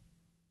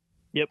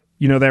 Yep.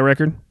 You know that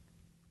record?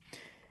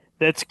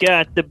 That's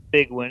got the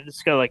big one.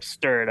 It's got like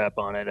Stir It Up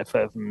on it.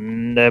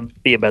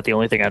 That'd be about the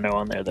only thing I know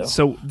on there, though.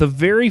 So the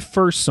very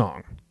first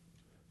song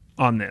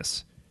on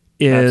this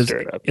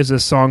is a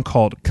song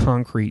called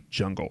Concrete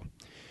Jungle.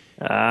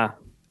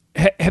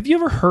 Have you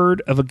ever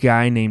heard of a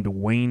guy named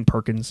Wayne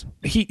Perkins?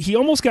 He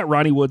almost got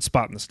Ronnie Wood's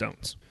spot in the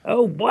Stones.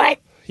 Oh, what?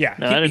 Yeah.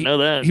 No, I didn't know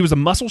that. He was a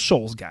Muscle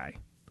Shoals guy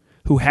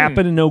who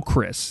happened to know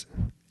Chris.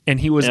 And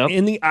he was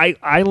in the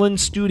Island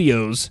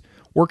Studios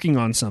working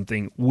on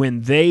something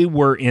when they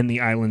were in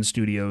the Island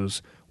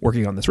Studios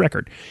working on this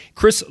record.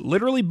 Chris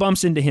literally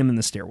bumps into him in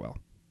the stairwell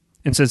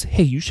and says,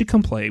 hey, you should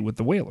come play with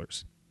the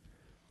Wailers.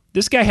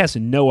 This guy has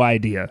no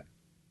idea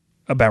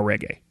about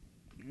reggae.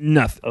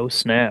 Nothing. Oh,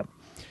 snap.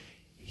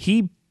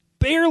 He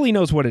barely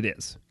knows what it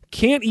is.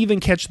 Can't even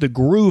catch the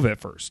groove at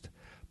first.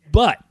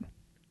 But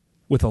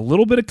with a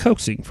little bit of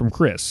coaxing from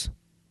Chris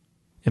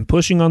and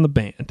pushing on the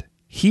band,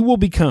 he will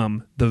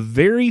become the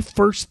very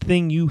first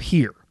thing you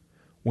hear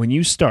when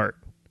you start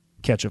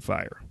Catch a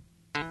Fire.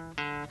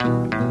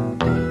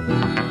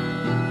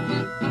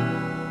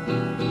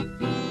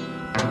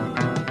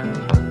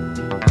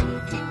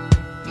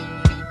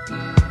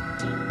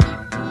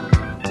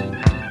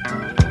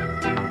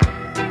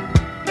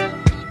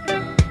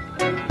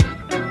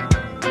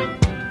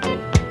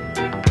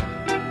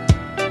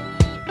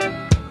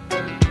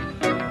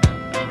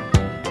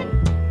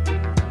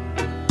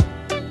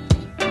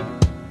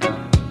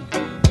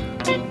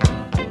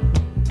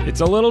 It's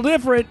a little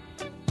different.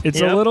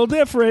 It's a little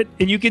different.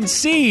 And you can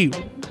see,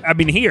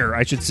 hear,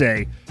 I should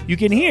say, you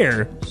can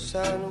hear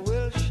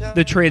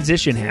the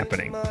transition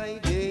happening.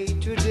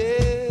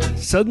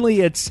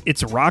 Suddenly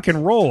it's rock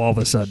and roll all of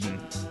a sudden.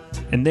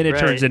 And then it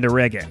turns into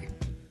reggae.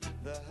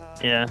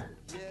 Yeah.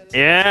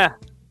 Yeah.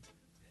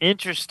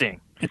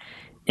 Interesting.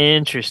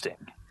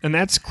 And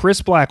that's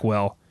Chris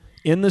Blackwell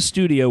in the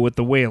studio with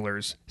the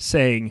Wailers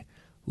saying,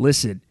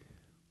 listen,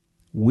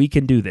 we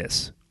can do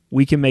this.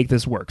 We can make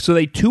this work. So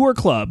they tour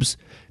clubs,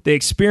 they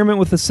experiment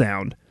with the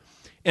sound,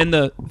 and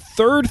the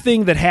third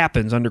thing that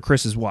happens under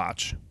Chris's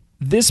watch,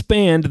 this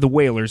band, the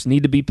Wailers,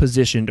 need to be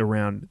positioned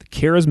around the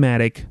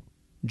charismatic,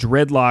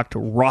 dreadlocked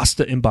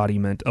Rasta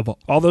embodiment of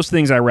all those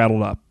things I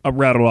rattled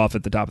off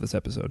at the top of this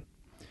episode.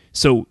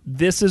 So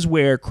this is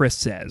where Chris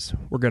says,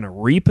 we're going to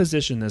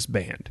reposition this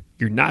band.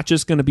 You're not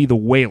just going to be the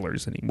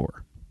Wailers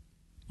anymore.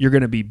 You're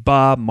going to be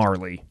Bob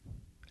Marley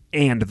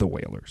and the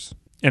Wailers.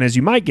 And as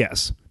you might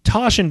guess,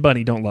 Tosh and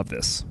Bunny don't love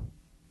this.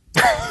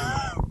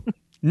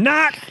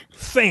 Not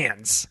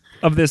fans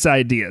of this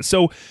idea.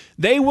 So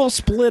they will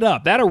split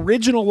up. That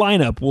original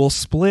lineup will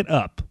split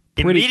up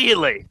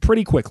immediately.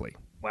 Pretty quickly.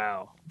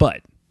 Wow.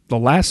 But the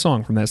last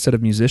song from that set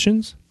of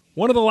musicians,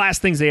 one of the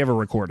last things they ever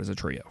record as a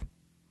trio,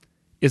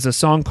 is a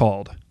song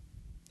called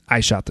I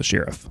Shot the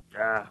Sheriff.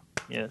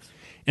 Yes.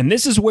 And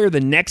this is where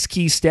the next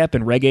key step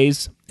in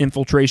reggae's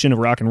infiltration of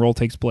rock and roll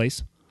takes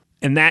place.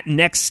 And that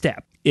next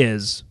step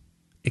is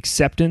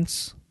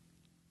acceptance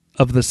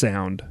of the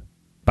sound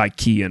by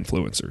key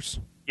influencers.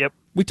 Yep.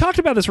 We talked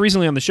about this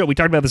recently on the show. We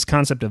talked about this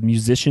concept of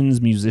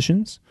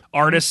musicians,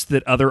 artists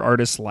that other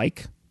artists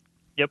like.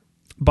 Yep.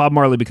 Bob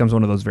Marley becomes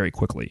one of those very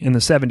quickly. In the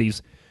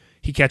 70s,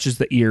 he catches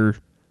the ear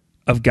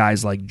of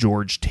guys like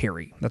George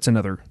Terry. That's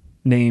another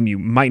name you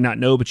might not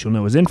know, but you'll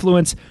know his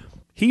influence.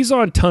 He's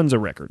on tons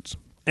of records.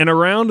 And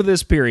around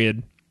this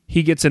period,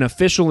 he gets an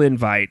official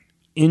invite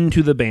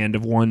into the band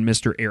of one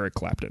Mr. Eric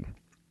Clapton.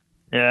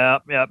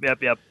 Yep.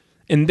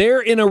 And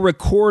they're in a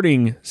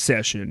recording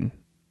session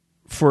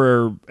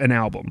for an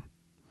album.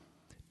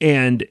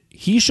 And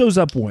he shows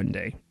up one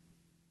day,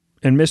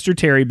 and Mr.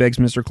 Terry begs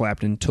Mr.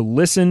 Clapton to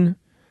listen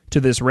to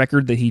this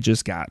record that he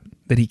just got,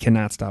 that he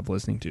cannot stop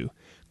listening to,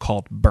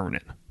 called Burnin'.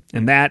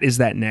 And that is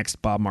that next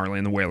Bob Marley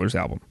and the Wailers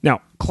album.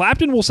 Now,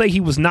 Clapton will say he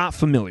was not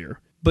familiar,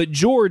 but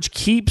George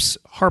keeps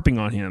harping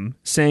on him,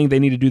 saying they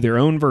need to do their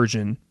own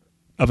version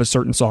of a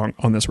certain song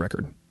on this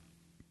record.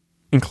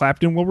 And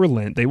Clapton will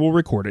relent. They will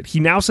record it. He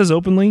now says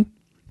openly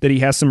that he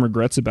has some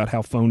regrets about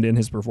how phoned in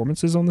his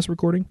performance is on this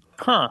recording.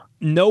 Huh.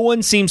 No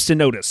one seems to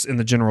notice in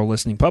the general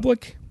listening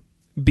public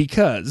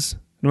because,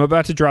 and I'm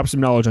about to drop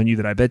some knowledge on you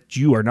that I bet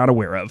you are not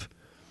aware of.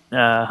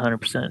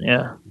 100%,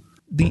 yeah.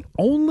 The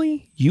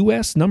only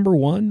U.S.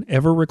 #1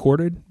 ever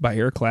recorded by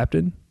Eric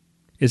Clapton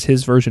is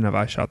his version of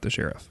I Shot the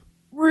Sheriff.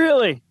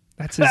 Really?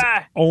 That's his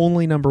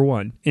only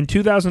 #1. In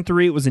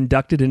 2003, it was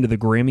inducted into the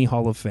Grammy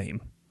Hall of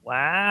Fame.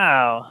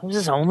 Wow. This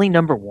is only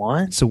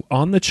 #1? So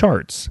on the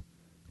charts,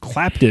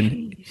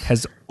 Clapton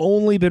has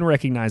only been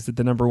recognized at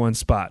the #1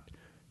 spot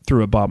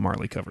through a Bob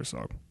Marley cover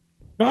song.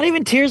 Not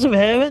even Tears in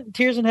Heaven?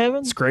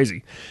 It's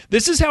crazy.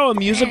 This is how a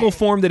musical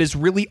form that is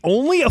really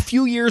only a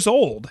few years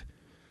old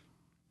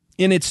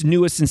in its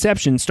newest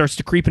inception starts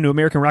to creep into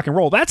American rock and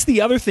roll. That's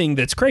the other thing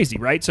that's crazy,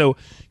 right? So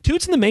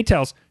Toots and the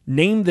Maytals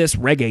named this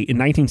reggae in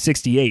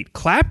 1968.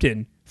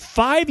 Clapton,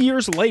 5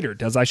 years later,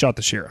 does I Shot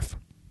the Sheriff.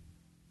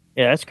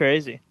 Yeah, that's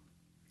crazy.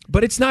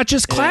 But it's not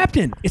just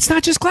Clapton. It's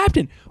not just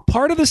Clapton.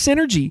 Part of the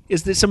synergy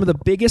is that some of the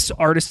biggest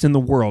artists in the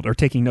world are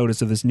taking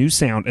notice of this new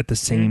sound at the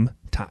same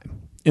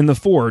time. In the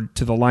forward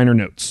to the liner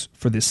notes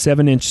for the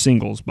 7-inch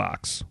singles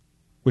box,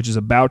 which is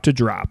about to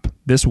drop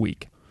this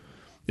week,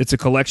 it's a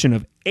collection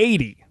of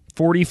 80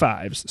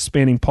 45s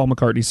spanning Paul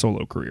McCartney's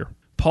solo career.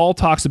 Paul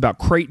talks about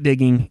crate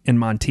digging in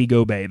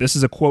Montego Bay. This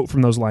is a quote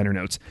from those liner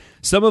notes.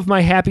 Some of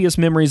my happiest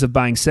memories of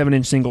buying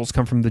 7-inch singles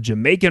come from the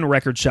Jamaican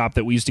record shop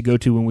that we used to go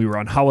to when we were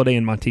on holiday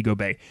in Montego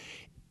Bay.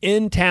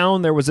 In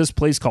town, there was this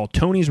place called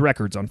Tony's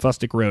Records on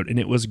Fustic Road, and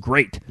it was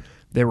great.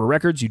 There were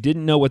records, you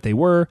didn't know what they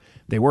were.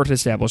 They weren't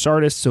established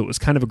artists, so it was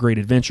kind of a great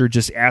adventure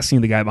just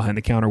asking the guy behind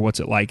the counter, what's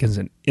it like? Is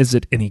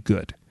it any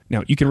good?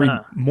 Now, you can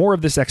read more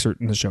of this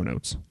excerpt in the show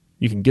notes.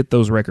 You can get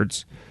those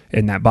records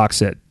in that box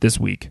set this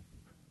week.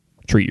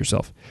 Treat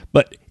yourself.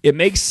 But it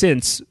makes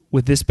sense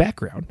with this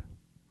background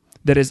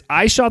that as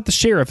I Shot the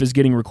Sheriff is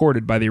getting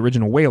recorded by the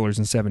original Wailers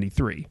in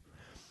 73,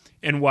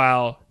 and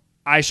while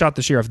I Shot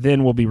the Sheriff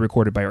then will be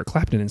recorded by Eric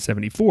Clapton in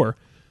 74,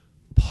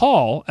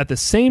 Paul, at the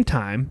same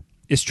time,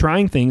 is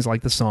trying things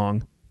like the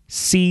song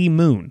Sea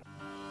Moon.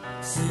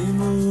 Sea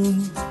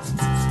moon,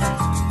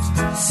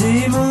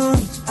 sea moon,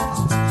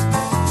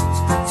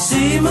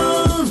 sea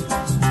moon,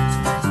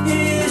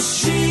 is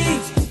she?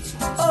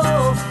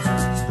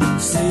 Oh,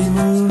 sea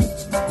moon.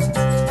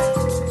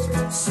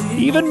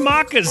 Even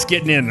Maka's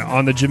getting in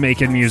on the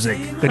Jamaican music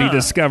that he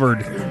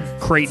discovered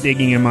crate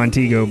digging in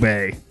Montego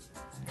Bay.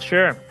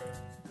 Sure.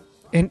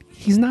 And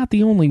he's not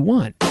the only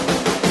one.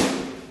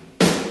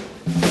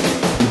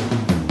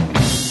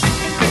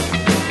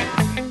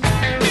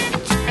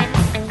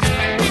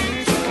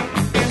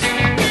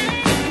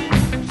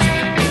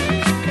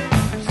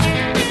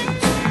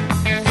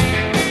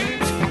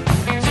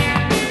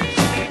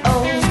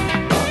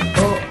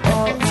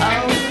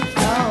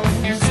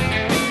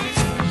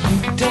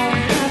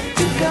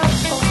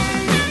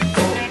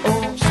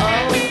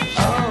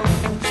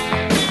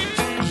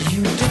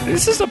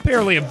 This is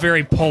apparently a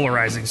very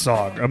polarizing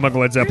song among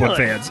Led Zeppelin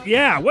fans.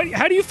 Yeah,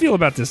 how do you feel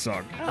about this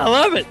song? I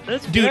love it.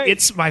 That's Dude, great.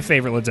 it's my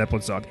favorite Led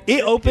Zeppelin song.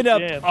 It opened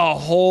up a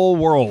whole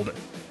world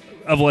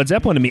of Led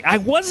Zeppelin to me. I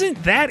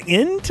wasn't that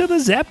into the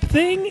Zepp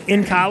thing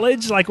in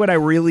college, like when I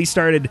really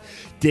started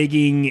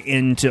digging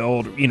into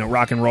old,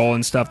 rock and roll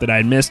and stuff that I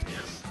had missed.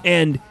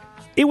 And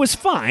it was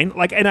fine,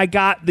 and I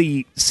got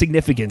the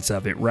significance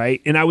of it, right?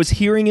 And I was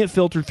hearing it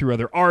filtered through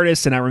other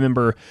artists, and I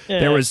remember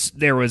there was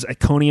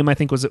Iconium, I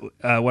think was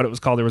what it was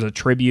called. There was a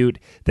tribute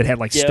that had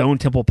Stone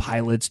Temple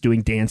Pilots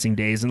doing Dancing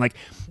Days, and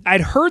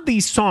I'd heard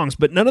these songs,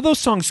 but none of those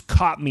songs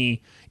caught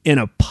me in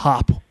a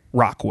pop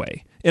rock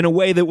way, in a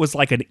way that was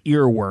like an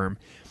earworm.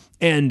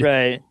 And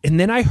and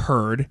then I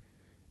heard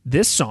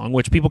this song,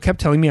 which people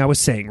kept telling me I was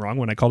saying wrong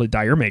when I called it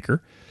Dire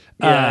Maker.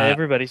 Yeah,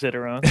 everybody said it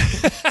wrong.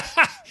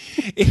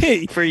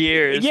 For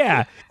years.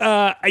 Yeah.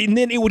 And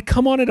then it would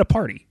come on at a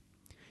party,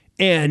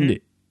 and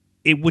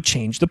it would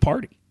change the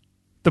party.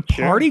 The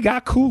party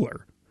got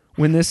cooler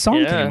when this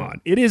song came on.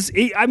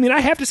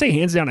 I have to say,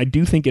 hands down, I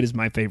do think it is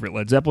my favorite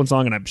Led Zeppelin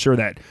song, and I'm sure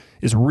that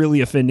is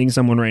really offending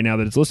someone right now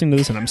that is listening to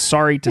this, and I'm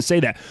sorry to say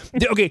that.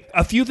 Okay,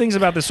 a few things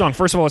about this song.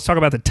 First of all, let's talk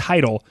about the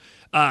title.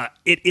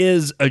 It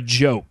is a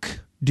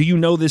joke. Do you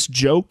know this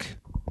joke?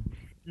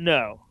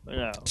 No.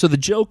 So the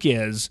joke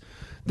is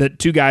that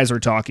two guys are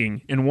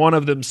talking, and one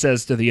of them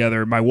says to the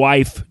other, "My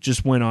wife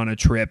just went on a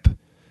trip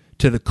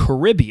to the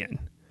Caribbean,"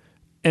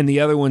 and the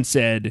other one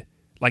said,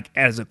 like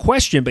as a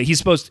question, but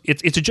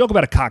it's a joke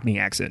about a Cockney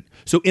accent.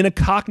 So in a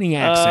Cockney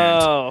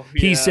accent,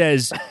 he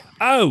says,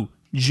 "Oh,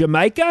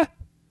 Jamaica?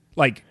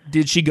 Like,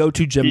 did she go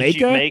to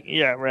Jamaica?"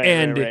 Yeah, right.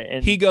 And, right.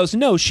 And he goes,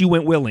 "No, she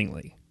went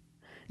willingly."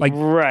 Like,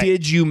 Right.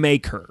 did you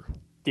make her?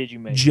 did you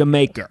make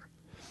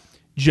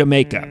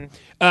Jamaica.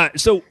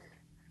 So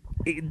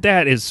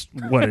that is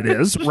what it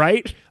is,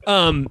 right?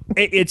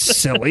 It's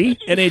silly,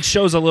 and it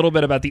shows a little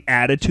bit about the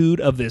attitude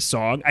of this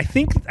song. I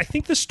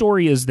think the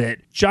story is that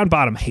John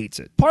Bonham hates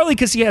it, partly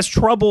because he has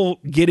trouble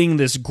getting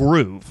this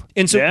groove,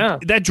 and so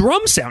that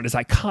drum sound is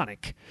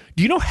iconic.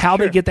 Do you know how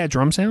they get that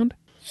drum sound?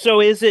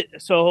 So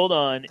hold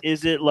on.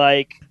 Is it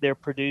like their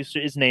producer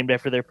is named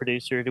after their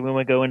producer? Do we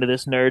want to go into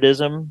this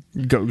nerdism?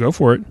 Go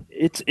for it.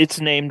 It's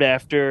named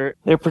after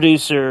their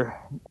producer,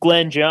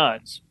 Glenn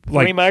Johns.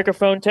 Three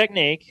microphone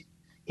technique.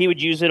 He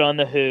would use it on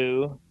The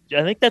Who.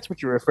 I think that's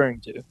what you're referring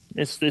to.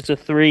 It's a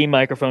 3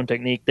 microphone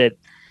technique that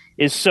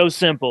is so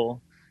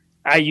simple.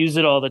 I use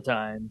it all the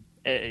time.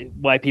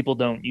 Why people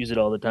don't use it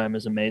all the time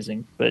is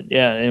amazing. But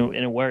yeah, and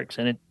it works.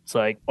 And it's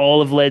like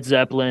all of Led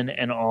Zeppelin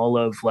and all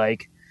of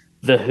like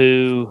The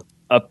Who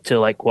up to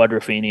like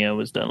Quadrophenia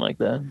was done like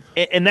that.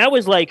 And that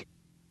was like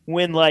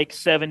when like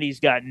 70s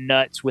got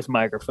nuts with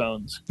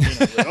microphones. You know,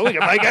 like, oh, we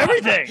can mic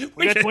everything.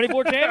 We got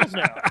 24 channels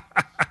now.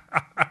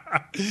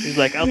 He's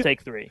like, I'll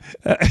take 3.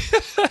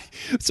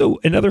 So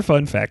another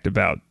fun fact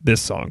about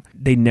this song,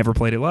 they never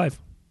played it live.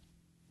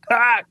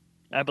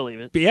 I believe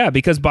it. Yeah,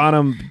 because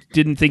Bonham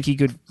didn't think he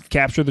could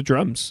capture the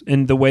drums,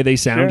 and the way they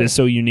sound is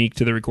so unique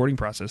to the recording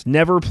process.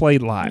 Never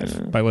played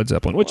live by Led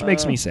Zeppelin, which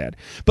makes me sad.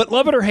 But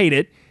love it or hate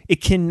it,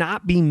 it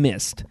cannot be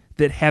missed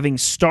that having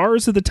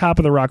stars at the top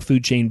of the rock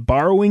food chain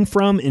borrowing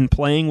from and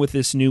playing with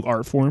this new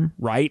art form,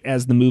 right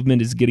as the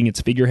movement is getting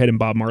its figurehead in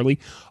Bob Marley,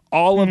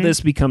 all of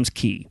this becomes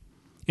key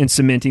in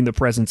cementing the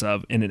presence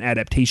of and an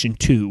adaptation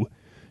to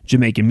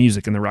Jamaican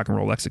music in the rock and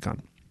roll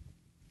lexicon.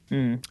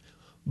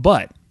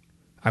 But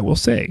I will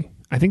say,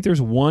 I think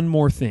there's one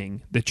more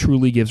thing that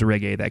truly gives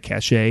reggae that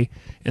cachet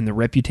and the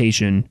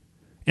reputation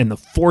and the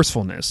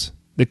forcefulness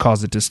that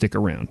caused it to stick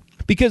around.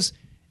 Because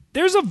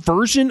there's a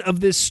version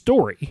of this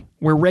story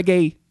where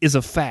reggae is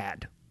a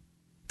fad.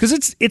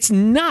 Because it's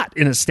not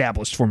an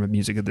established form of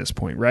music at this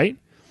point, right?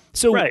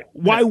 So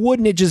why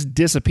wouldn't it just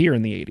disappear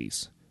in the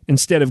 80s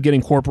instead of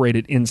getting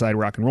incorporated inside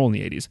rock and roll in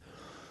the 80s?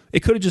 It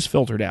could have just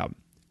filtered out.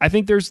 I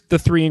think there's the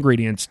 3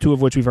 ingredients, 2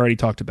 of which we've already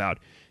talked about.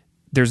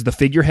 There's the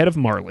figurehead of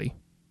Marley.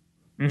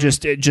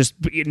 Just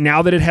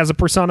now that it has a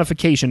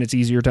personification, it's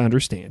easier to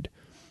understand.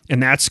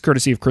 And that's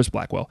courtesy of Chris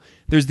Blackwell.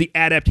 There's the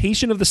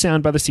adaptation of the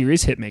sound by the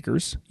serious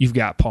hitmakers. You've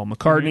got Paul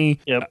McCartney,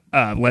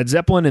 Led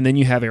Zeppelin, and then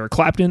you have Eric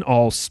Clapton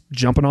all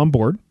jumping on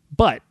board.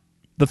 But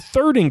the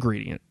third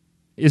ingredient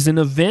is an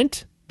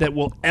event that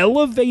will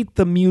elevate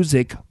the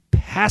music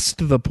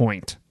past the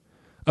point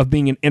of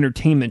being an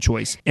entertainment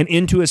choice and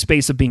into a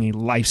space of being a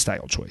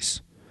lifestyle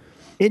choice.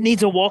 It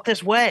needs a Walk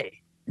This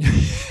Way.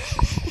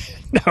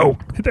 No,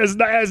 that's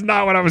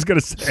not what I was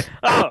going to say.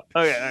 Oh,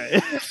 okay,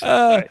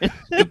 all right.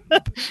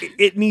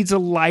 It needs a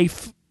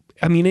life.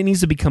 I mean, it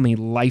needs to become a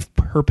life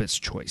purpose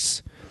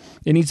choice.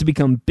 It needs to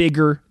become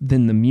bigger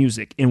than the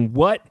music. And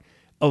what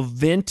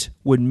event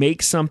would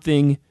make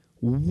something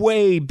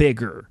way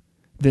bigger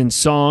than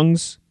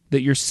songs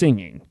that you're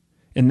singing?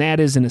 And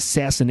that is an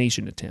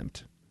assassination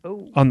attempt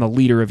on the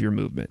leader of your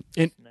movement.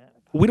 And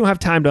we don't have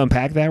time to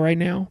unpack that right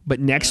now,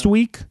 but next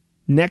week,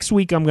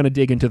 I'm going to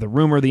dig into the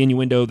rumor, the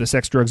innuendo, the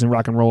sex, drugs, and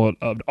rock and roll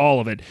of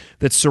all of it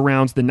that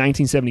surrounds the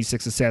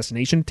 1976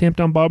 assassination attempt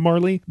on Bob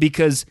Marley,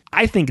 because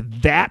I think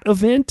that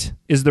event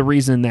is the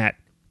reason that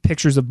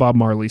pictures of Bob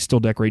Marley still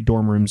decorate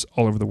dorm rooms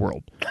all over the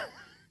world.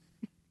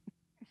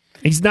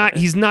 He's not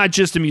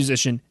just a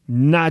musician,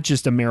 not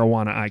just a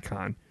marijuana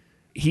icon.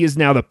 He is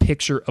now the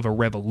picture of a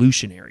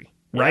revolutionary,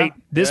 right?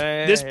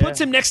 This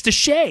puts him next to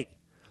Shay.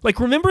 Like,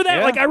 remember that?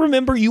 Yeah. Like, I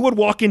remember you would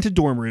walk into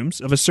dorm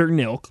rooms of a certain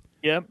ilk.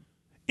 Yep.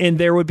 And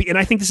there would be, and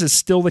I think this is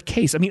still the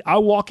case. I mean,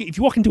 if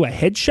you walk into a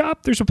head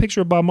shop, there's a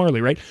picture of Bob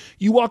Marley, right?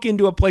 You walk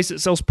into a place that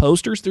sells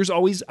posters, I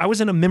was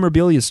in a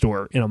memorabilia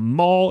store in a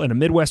mall in a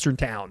Midwestern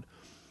town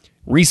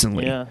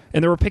recently, and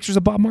there were pictures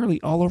of Bob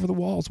Marley all over the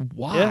walls.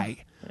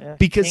 Why? Yeah.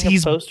 Because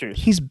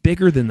he's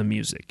bigger than the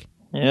music.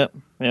 Yep.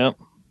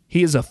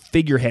 He is a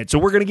figurehead. So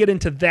we're going to get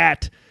into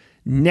that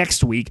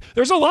next week.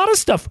 There's a lot of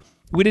stuff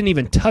we didn't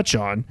even touch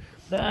on.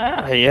 But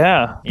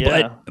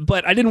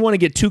I didn't want to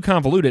get too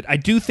convoluted. I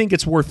do think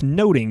it's worth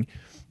noting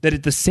that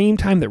at the same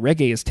time that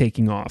reggae is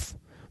taking off,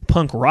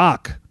 punk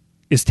rock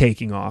is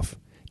taking off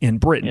in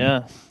Britain.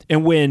 Yeah.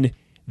 And when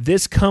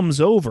this comes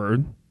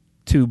over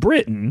to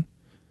Britain,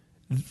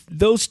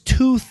 those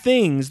two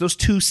things, those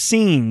two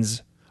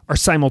scenes are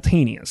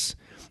simultaneous.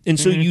 And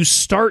so you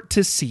start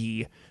to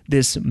see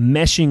this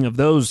meshing of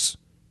those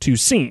two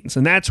scenes.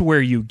 And that's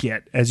where you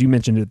get, as you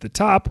mentioned at the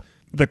top,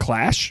 the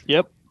Clash.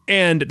 Yep.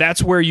 And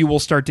that's where you will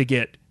start to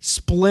get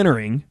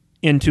splintering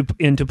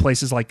into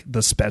places like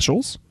the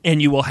Specials,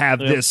 and you will have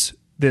this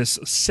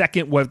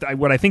second what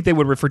I think they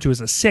would refer to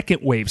as a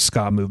second wave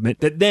ska movement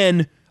that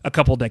then a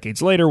couple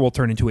decades later will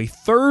turn into a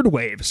third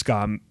wave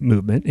ska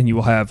movement, and you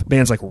will have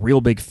bands like Real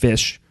Big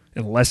Fish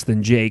and Less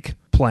Than Jake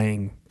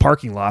playing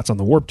parking lots on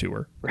the Warped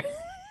Tour.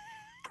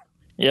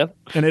 Yep.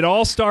 And it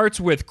all starts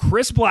with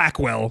Chris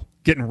Blackwell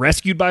getting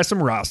rescued by some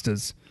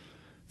Rastas,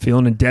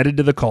 feeling indebted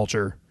to the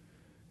culture,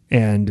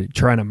 and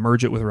trying to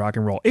merge it with rock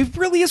and roll. It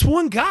really is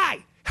one guy.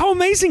 How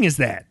amazing is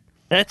that?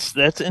 That's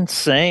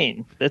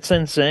insane. That's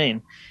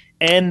insane.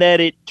 And that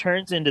it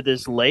turns into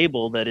this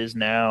label that is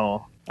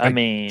now,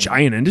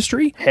 giant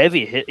industry?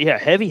 Heavy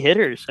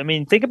hitters. I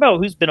mean, think about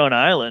who's been on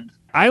Island.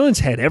 Island's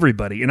had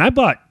everybody. And I've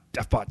bought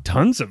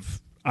tons of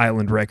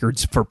Island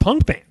records for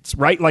punk bands,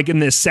 right? Like in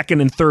this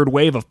second and third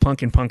wave of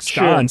punk and punk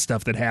ska and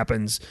stuff that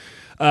happens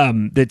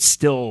that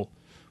still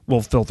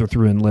will filter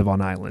through and live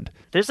on Island.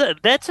 That's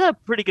a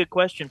pretty good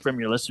question from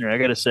your listener, I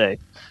gotta say.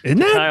 Isn't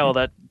that? All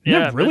that,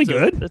 really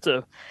good.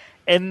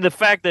 And the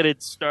fact that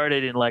it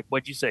started in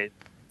what'd you say?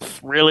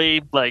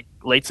 Really late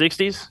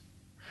 60s?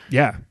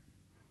 Yeah.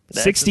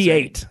 That's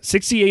 68. insane.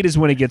 68 is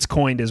when it gets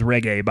coined as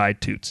reggae by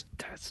Toots.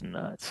 That's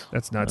nuts.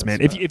 That's nuts,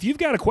 man. If you've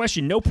got a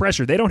question, no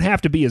pressure. They don't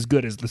have to be as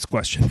good as this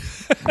question.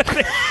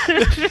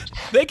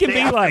 they can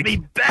be like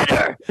be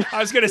better. I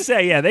was gonna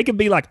say, yeah, they can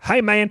be like,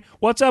 hey man,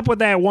 what's up with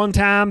that one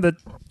time that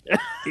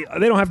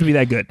they don't have to be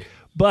that good.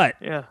 But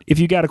if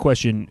you got a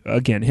question,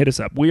 again, hit us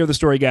up.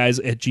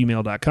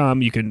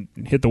 wearethestoryguys@gmail.com. You can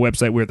hit the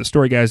website,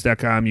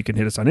 wearethestoryguys.com. You can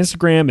hit us on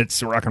Instagram.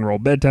 It's Rock and Roll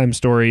Bedtime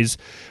Stories.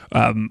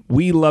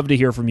 We love to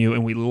hear from you,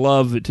 and we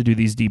love to do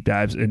these deep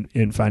dives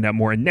and find out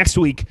more. And next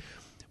week,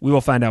 we will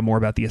find out more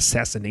about the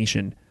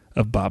assassination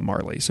of Bob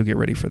Marley. So get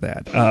ready for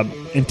that.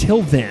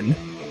 Until then,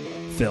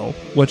 Phil,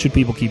 what should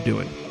people keep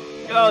doing?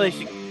 Oh, they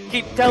should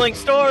keep telling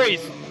stories.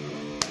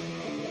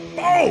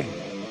 Boom!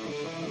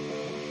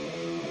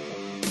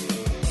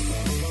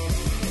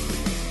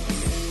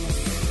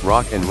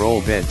 Rock and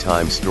Roll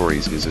Bedtime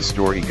Stories is a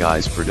Story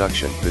Guys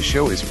production. The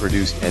show is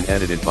produced and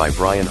edited by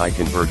Brian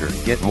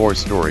Eichenberger. Get more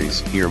stories,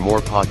 hear more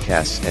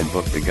podcasts, and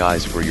book the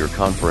guys for your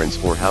conference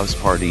or house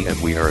party at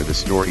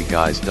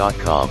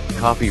wearethestoryguys.com.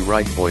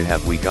 Copyright Boy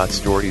Have We Got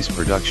Stories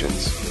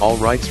Productions. All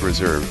rights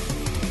reserved.